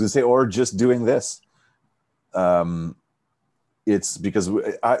I was going to say, or just doing this. It's because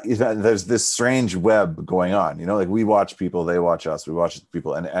there's this strange web going on. Like, we watch people, they watch us, we watch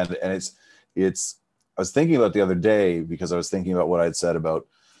people, and it's. I was thinking about the other day, because I was thinking about what I'd said about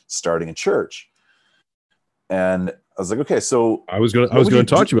starting a church, and I was like, okay, so I was going to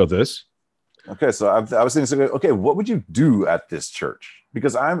talk to you about this. Okay, so I was thinking, okay, what would you do at this church?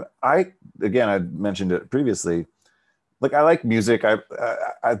 Because I mentioned it previously. Like, I like music. I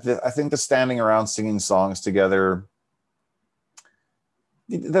think the standing around singing songs together,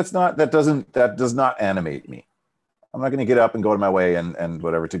 that does not animate me. I'm not going to get up and go to my way and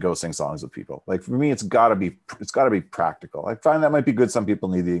whatever to go sing songs with people. Like, for me, it's got to be practical. I find that might be good. Some people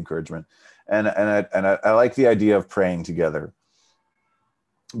need the encouragement, and I like the idea of praying together.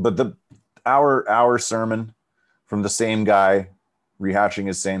 But our sermon from the same guy rehashing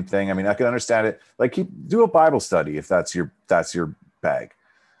his same thing. I mean, I can understand it. Like, do a Bible study if that's your bag.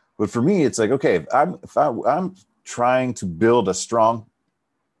 But for me, it's like, okay, if I'm trying to build a strong,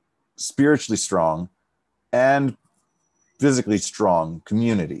 spiritually strong, and physically strong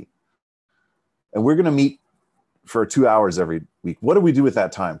community, and we're going to meet for 2 hours every week, what do we do with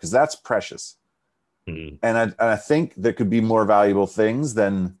that time? Because that's precious. Mm-hmm. And I think there could be more valuable things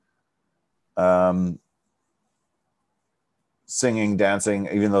than singing, dancing,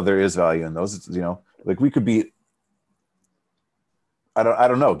 even though there is value in those. It's, like, we could be, I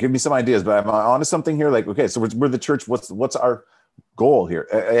don't know, give me some ideas, but I'm onto something here. Like, okay, so we're the church. What's our goal here?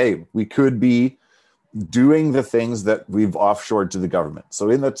 Hey, we could be doing the things that we've offshored to the government.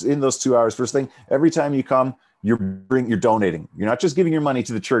 So in those 2 hours, first thing, every time you come, you're donating. You're not just giving your money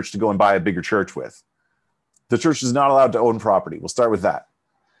to the church to go and buy a bigger church with. The church is not allowed to own property. We'll start with that.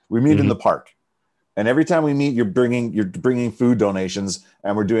 We meet in the park, and every time we meet, you're bringing food donations,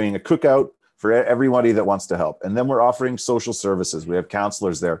 and we're doing a cookout for everybody that wants to help. And then we're offering social services. We have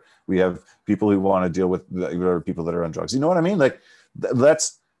counselors there. We have people who want to deal with people that are on drugs. You know what I mean? Like,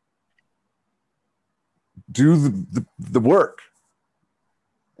 let's do the work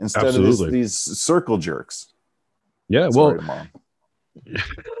instead Absolutely. Of these circle jerks. Yeah, Sorry, Mom.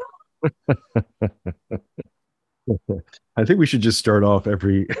 I think we should just start off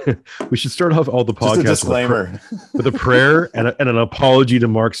we should start off all the podcasts just a disclaimer with a prayer and an apology to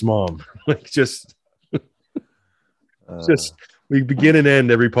Mark's mom. Like, just we begin and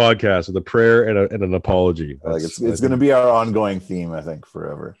end every podcast with a prayer and an apology. Like, it's going to be our ongoing theme, I think,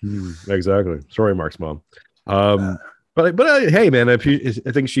 forever. Exactly. Sorry, Mark's mom. But hey, man, I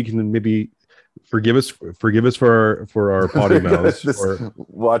think she can maybe forgive us for our potty mouths.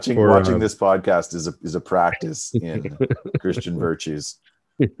 Watching this podcast is a practice in Christian virtues.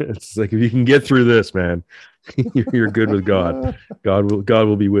 It's like, if you can get through this, man, you're good with God. God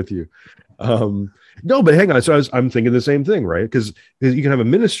will be with you. No, but hang on. So I'm thinking the same thing, right? Because you can have a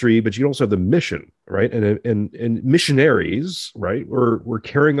ministry, but you can also have the mission, right? And missionaries, right? We're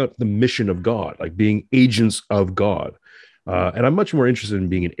carrying out the mission of God, like being agents of God. And I'm much more interested in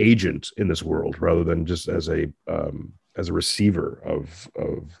being an agent in this world rather than just as a receiver of.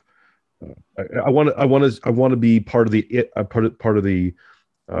 I want to be part of the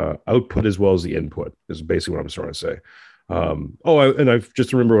output as well as the input is basically what I'm trying to say. I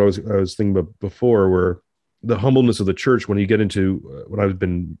just remember what I was thinking about before, where the humbleness of the church, when you get into when I've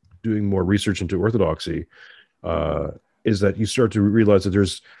been doing more research into Orthodoxy, is that you start to realize that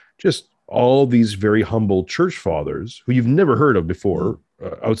there's just all these very humble church fathers who you've never heard of before,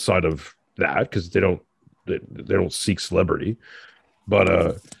 outside of that, because they don't seek celebrity,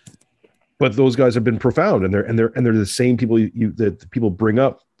 but those guys have been profound, and they're the same people that people bring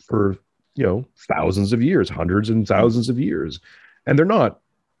up for thousands of years, hundreds and thousands of years, and they're not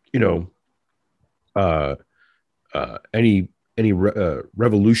any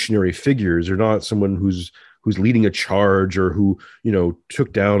revolutionary figures. They're not someone who's leading a charge or who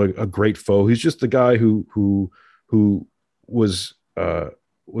took down a great foe. He's just the guy who was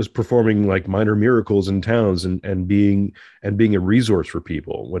performing like minor miracles in towns and being a resource for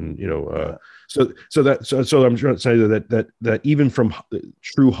people when so I'm trying to say that even from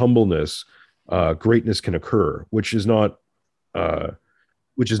true humbleness, greatness can occur, which is not going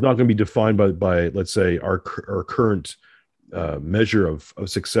to be defined by let's say our current measure of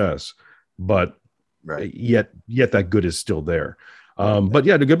success, but right. Yet that good is still there. But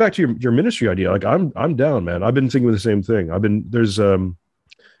yeah, to go back to your ministry idea, like I'm down, man. I've been thinking the same thing. I've been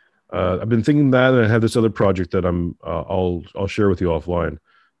thinking that, and I have this other project that I'll share with you offline,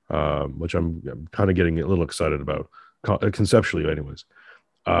 which I'm kind of getting a little excited about conceptually, anyways.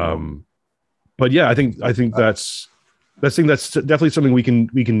 But yeah, I think that's definitely something we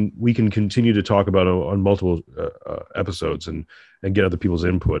can continue to talk about on multiple episodes and get other people's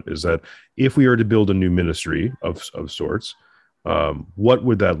input. Is that if we are to build a new ministry of sorts, what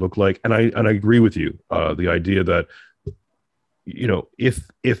would that look like? And I agree with you. The idea that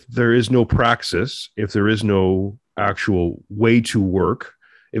if there is no praxis, if there is no actual way to work,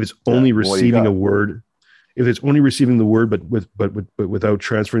 if it's only receiving a word, if it's only receiving the word, but without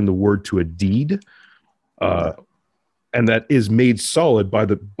transferring the word to a deed, and that is made solid by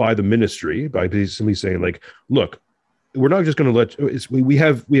the ministry, by somebody saying like, look, we're not just going to let we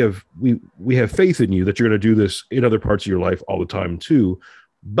have faith in you that you're going to do this in other parts of your life all the time too,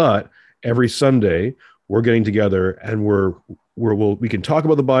 but every Sunday we're getting together and we can talk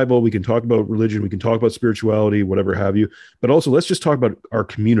about the Bible, we can talk about religion, we can talk about spirituality, whatever have you, but also let's just talk about our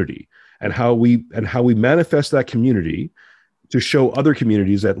community and how we manifest that community to show other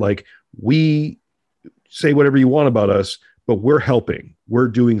communities that like we say whatever you want about us, but we're helping, we're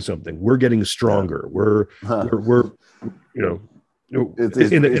doing something, we're getting stronger, we're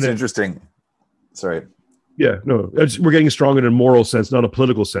it's interesting. Sorry. Yeah, no, we're getting stronger in a moral sense, not a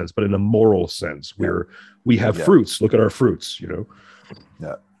political sense, but in a moral sense. We have fruits. Look at our fruits,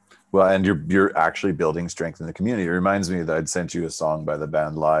 Yeah. Well, and you're actually building strength in the community. It reminds me that I'd sent you a song by the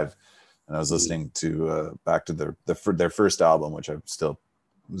band Live, and I was listening to back to their first album, which it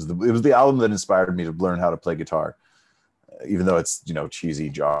was the album that inspired me to learn how to play guitar, even though it's cheesy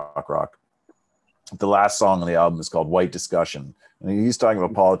jock rock. The last song on the album is called White Discussion. And he's talking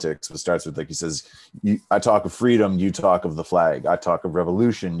about politics, but starts with, like, he says, I talk of freedom, you talk of the flag. I talk of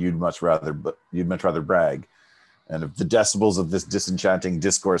revolution, you'd much rather brag. And if the decibels of this disenchanting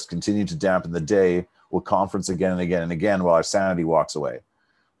discourse continue to dampen the day, we'll conference again and again and again while our sanity walks away.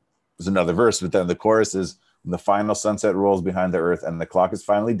 There's another verse, but then the chorus is, when the final sunset rolls behind the earth and the clock is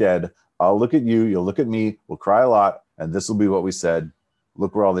finally dead, I'll look at you, you'll look at me, we'll cry a lot, and this will be what we said.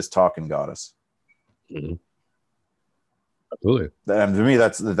 Look where all this talking got us. Mm-hmm. Absolutely. And to me,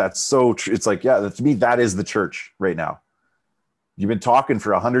 that's so true. It's like, yeah, to me, that is the church right now. You've been talking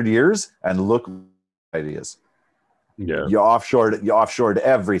for 100 years, and look what it is. Yeah. You offshored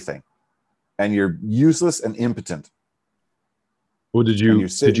everything, and you're useless and impotent. Well, did you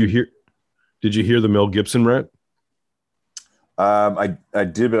hear the Mel Gibson rant? I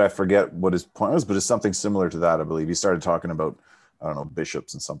did, but I forget what his point was, but it's something similar to that, I believe. He started talking about, I don't know,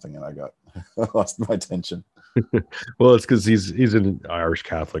 bishops and something, and I lost my attention. Well, it's because he's an Irish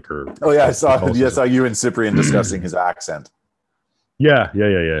Catholic I saw you and Cyprian discussing his accent. Yeah.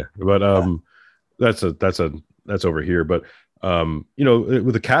 But that's over here. But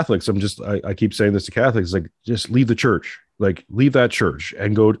with the Catholics, I keep saying this to Catholics, like, just leave the church, like leave that church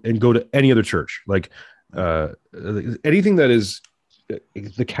and go to any other church. Like anything that is,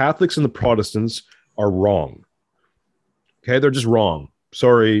 the Catholics and the Protestants are wrong. Okay, they're just wrong.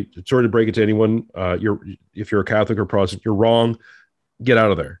 Sorry to break it to anyone. If you're a Catholic or Protestant, you're wrong. Get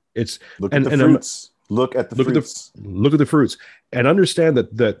out of there. Look at the fruits. Look at the fruits, and understand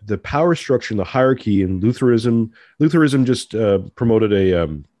that the power structure and the hierarchy in Lutheranism just promoted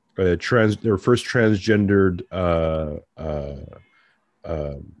their first transgendered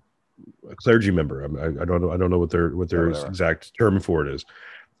clergy member. I don't know what their exact term for it is.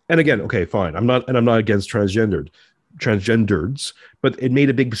 And again, okay, fine. I'm not against transgendered, but it made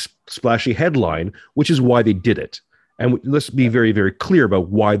a big splashy headline, which is why they did it. And let's be very, very clear about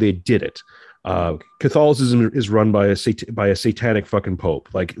why they did it. Catholicism is run by a satanic fucking pope.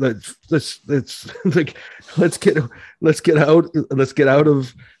 Like let's get out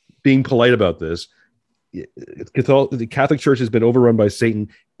of being polite about this. The Catholic Church has been overrun by Satan.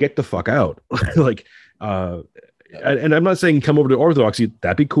 Get the fuck out. And I'm not saying come over to Orthodoxy.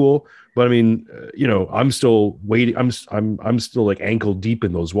 That'd be cool. But I mean, I'm still waiting. I'm still like ankle deep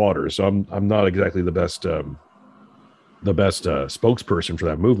in those waters. So I'm not exactly the best spokesperson for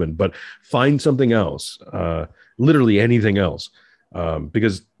that movement. But find something else, literally anything else,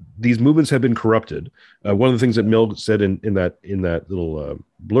 because these movements have been corrupted. One of the things that Mill said in that little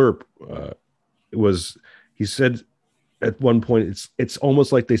blurb was, he said at one point, it's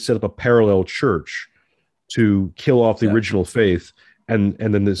almost like they set up a parallel church to kill off the original faith. And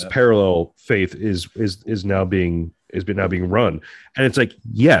then this parallel faith is now being run, and it's like,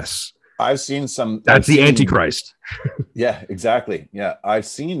 yes, I've seen some. That's the Antichrist. Yeah, exactly. Yeah, I've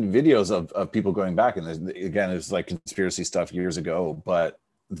seen videos of people going back, and again, it's like conspiracy stuff years ago, but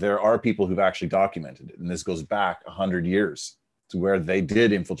there are people who've actually documented it, and this goes back 100 years to where they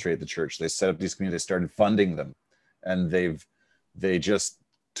did infiltrate the church. They set up these communities, they started funding them, and they just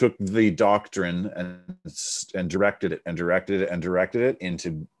took the doctrine and directed it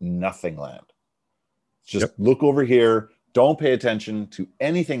into nothing land. Just look over here. Don't pay attention to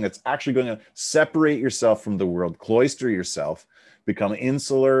anything that's actually going to separate yourself from the world, cloister yourself, become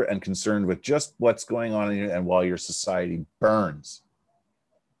insular and concerned with just what's going on in you, and while your society burns.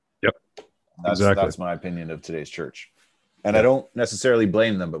 Yep. Exactly. That's my opinion of today's church. And I don't necessarily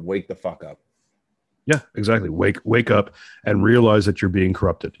blame them, but wake the fuck up. Yeah, exactly. Wake up and realize that you're being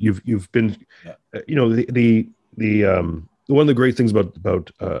corrupted. You've been, one of the great things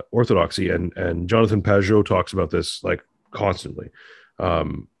about orthodoxy, and Jonathan Pajot talks about this like constantly.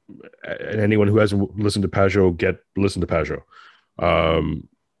 Um, and anyone who hasn't listened to Pajot, listen to Pajot.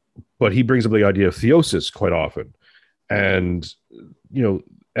 But he brings up the idea of theosis quite often, and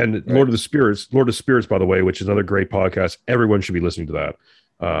and right. Lord of Spirits, by the way, which is another great podcast. Everyone should be listening to that.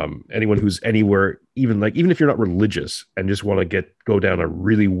 Anyone who's anywhere, even if you're not religious and just want to go down a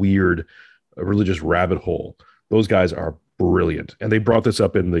really weird religious rabbit hole, those guys are brilliant. And they brought this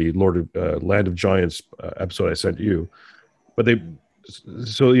up in the Land of Giants episode I sent you. But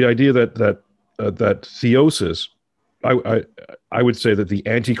so the idea that theosis, I would say that the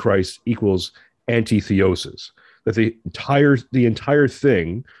Antichrist equals anti-theosis. That the entire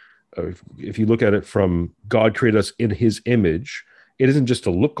thing, if you look at it from God created us in His image, it isn't just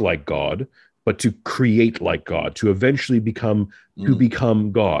to look like God, but to create like God, to eventually become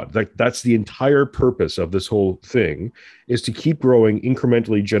God. That's the entire purpose of this whole thing, is to keep growing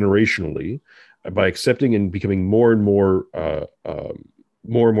incrementally, generationally, by accepting and becoming more and more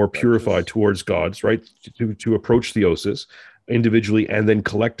purified towards God's, right? To approach theosis individually and then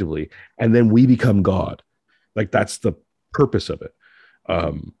collectively, and then we become God. Like that's the purpose of it.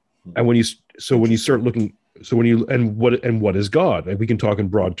 And when you start looking, what is God? And we can talk in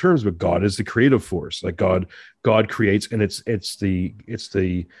broad terms, but God is the creative force. Like God creates, and it's the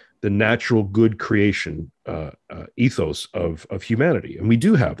natural good creation ethos of humanity, and we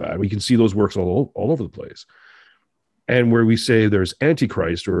do have that. We can see those works all over the place. And where we say there's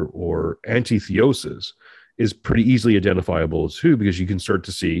antichrist or anti-theosis is pretty easily identifiable too, because you can start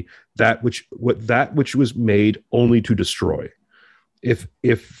to see that which was made only to destroy. If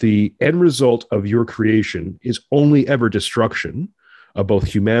the end result of your creation is only ever destruction of both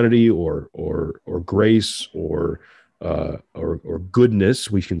humanity or grace or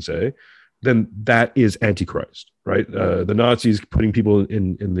goodness, we can say, then that is Antichrist, right? The Nazis putting people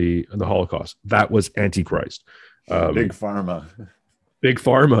in the Holocaust, that was Antichrist. Big Pharma.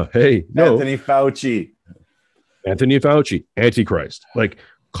 Hey, no. Anthony Fauci, Antichrist. Like,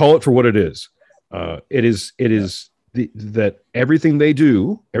 call it for what it is. It is that everything they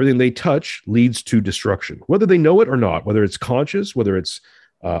do, everything they touch, leads to destruction, whether they know it or not. Whether it's conscious, whether it's,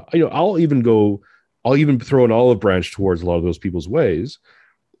 I'll even throw an olive branch towards a lot of those people's ways.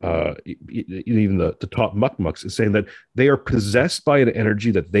 Even the top muckmucks is saying that they are possessed by an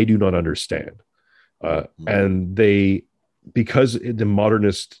energy that they do not understand, and because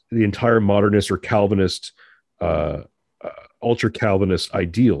the entire modernist or Calvinist, ultra Calvinist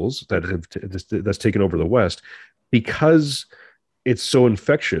ideals that's taken over the West, because it's so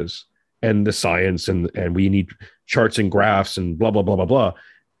infectious, and the science and we need charts and graphs and blah blah blah blah blah.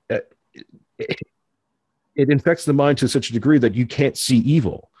 It infects the mind to such a degree that you can't see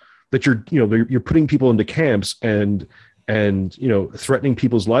evil. That you're putting people into camps and threatening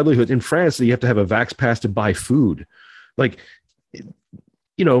people's livelihood. In France, you have to have a vax pass to buy food, and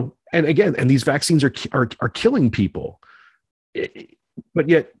these vaccines are killing people. But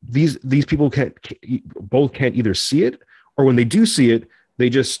yet these people can't either see it, or when they do see it,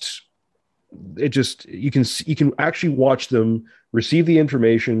 you can actually watch them receive the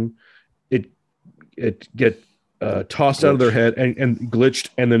information, it get tossed out of their head and glitched,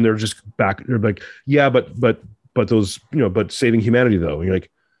 and then they're just back. They're like, yeah, but those, but saving humanity though. And you're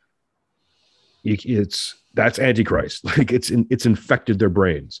like, that's Antichrist. Like it's infected their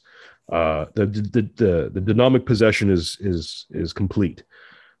brains. The demonic possession is complete.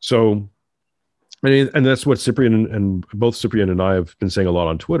 So, and that's what Cyprian and both Cyprian and I have been saying a lot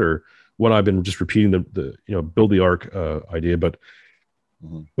on Twitter, when I've been just repeating the build the ark idea, but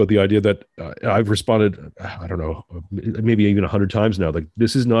the idea that I've responded, I don't know, maybe even 100 times now, like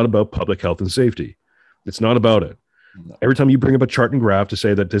this is not about public health and safety. It's not about it. No. Every time you bring up a chart and graph to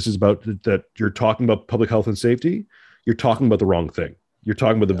say that this is about that, you're talking about public health and safety, you're talking about the wrong thing. You're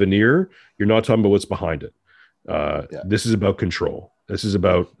talking about the veneer. You're not talking about what's behind it. This is about control. This is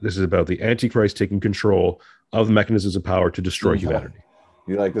about the Antichrist taking control of the mechanisms of power to destroy humanity.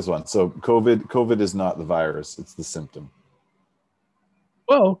 You like this one? So COVID is not the virus; it's the symptom.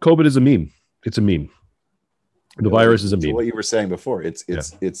 Well, COVID is a meme. It's a meme. The virus is a meme. What you were saying before,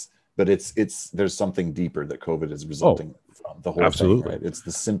 but there's something deeper that COVID is resulting from the whole absolutely. Thing, right? It's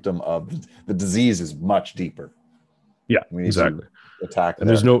the symptom of the disease is much deeper. Yeah, exactly. Attack, and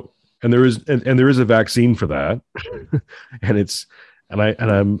there is a vaccine for that,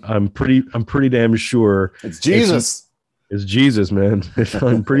 I'm pretty damn sure it's Jesus. It's Jesus, man.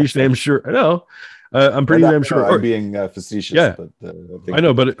 I'm pretty damn sure. I know. I'm pretty damn sure. I'm being facetious. Yeah, but I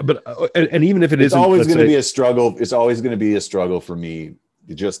know, but and even if it it's isn't, always going to be a struggle. It's always going to be a struggle for me,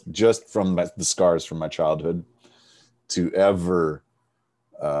 just from the scars from my childhood, to ever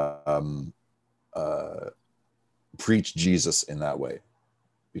preach Jesus in that way,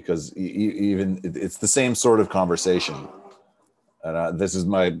 because even it's the same sort of conversation, and this is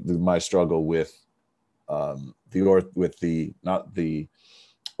my struggle with not the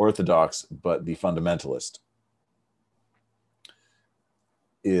Orthodox but the fundamentalist,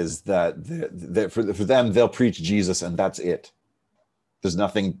 is that for them they'll preach Jesus and that's it. There's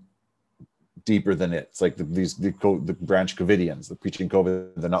nothing deeper than it. It's like the branch Covidians, the preaching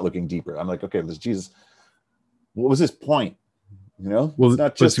COVID, they're not looking deeper. I'm like, okay, there's Jesus. What was his point? You know, well, it's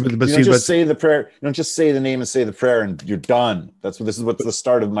not just you don't just say the prayer. You don't just say the name and say the prayer and you're done. This is what's the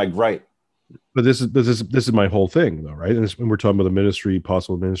start of my gripe. But this is my whole thing, though, right? And we're talking about the ministry,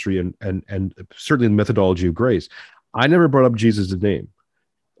 possible ministry, and certainly the methodology of grace. I never brought up Jesus' name.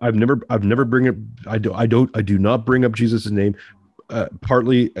 I've never bring it. I do not bring up Jesus' name,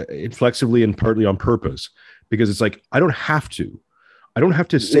 partly inflexively and partly on purpose, because it's like I don't have to. I don't have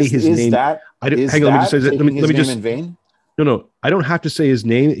to say his name. Hang on, let me just say that. Let me just in vain. No. I don't have to say his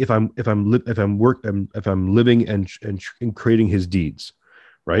name if I'm living and creating his deeds,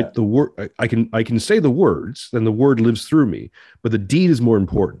 right? Yeah. The word I can say the words, then the word lives through me, but the deed is more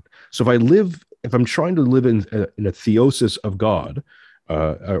important. So if I'm trying to live in a theosis of God,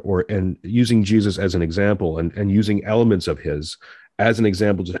 and using Jesus as an example and using elements of his as an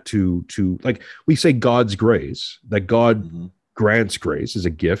example to like we say God's grace, that God grants grace as a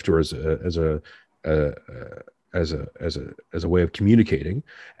gift or as a way of communicating.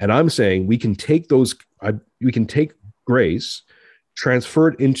 And I'm saying we can take grace, transfer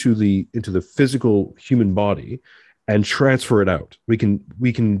it into the physical human body and transfer it out. We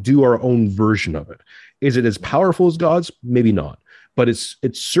can do our own version of it. Is it as powerful as God's? Maybe not. But it's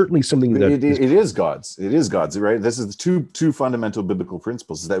certainly something that it is God's. It is God's, right? This is the two fundamental biblical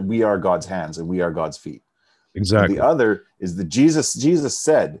principles: is that we are God's hands and we are God's feet. Exactly. And the other is that Jesus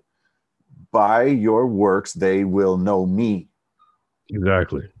said, "By your works they will know me."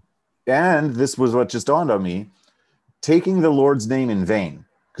 Exactly. And this was what just dawned on me: taking the Lord's name in vain,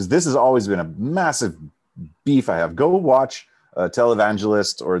 because this has always been a massive beef I have. Go watch a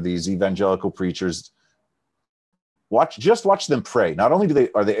televangelist or these evangelical preachers. Watch them pray. Not only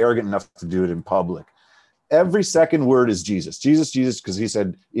are they arrogant enough to do it in public, every second word is Jesus, Jesus, Jesus, because he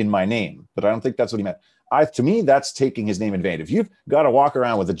said in my name. But I don't think that's what he meant. To me, that's taking his name in vain. If you've got to walk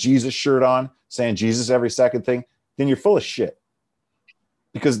around with a Jesus shirt on, saying Jesus every second thing, then you're full of shit.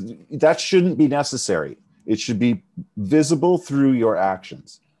 Because that shouldn't be necessary. It should be visible through your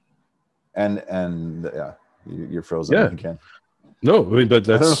actions. And yeah, you're frozen again. No, I mean, but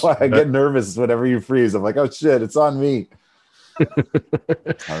that's, I don't know why I get nervous whenever you freeze. I'm like, oh shit, it's on me.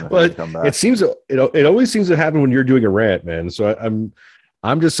 Well, it seems it always seems to happen when you're doing a rant, man. So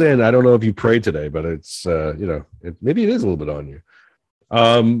I'm just saying, I don't know if you prayed today, but it's maybe it is a little bit on you.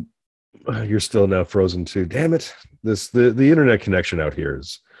 You're still now frozen too. Damn it! The internet connection out here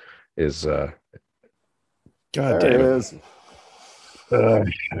is God damn it. Is.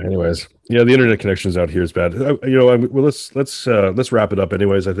 Anyways, yeah, the internet connections out here is bad. Let's wrap it up.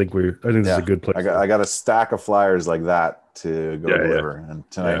 Anyways, I think this is a good place. I got a stack of flyers like that to go deliver, and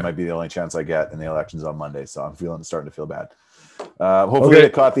tonight might be the only chance I get, and the election's on Monday, so I'm starting to feel bad. Hopefully, they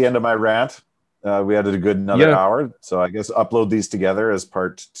caught the end of my rant. We had a good another hour, so I guess upload these together as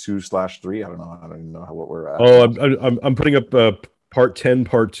part 2/3. I don't know. I don't even know what we're at. Oh, I'm putting up part 10,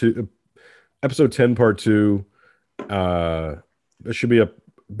 part 2, episode 10, part 2. It should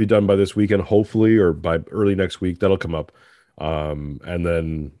be done by this weekend, hopefully, or by early next week. That'll come up, and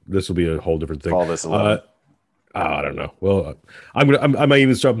then this will be a whole different thing. Call this 11. I don't know. Well, I might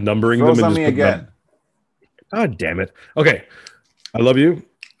even stop numbering them. And on me again. God damn it! Okay, I love you.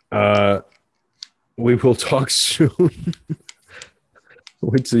 We will talk soon.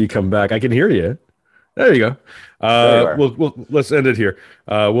 Wait till you come back. I can hear you. There you go. We'll let's end it here.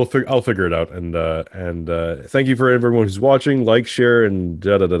 I'll figure it out. And thank you for everyone who's watching. Like, share, and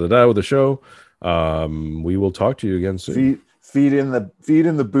with the show. We will talk to you again soon. Feet in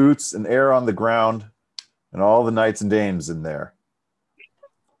the boots and air on the ground, and all the knights and dames in there.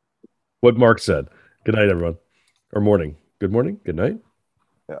 What Mark said. Good night, everyone, or morning. Good morning. Good night.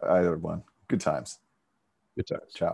 Yeah, either one. Good times. Good times. Ciao.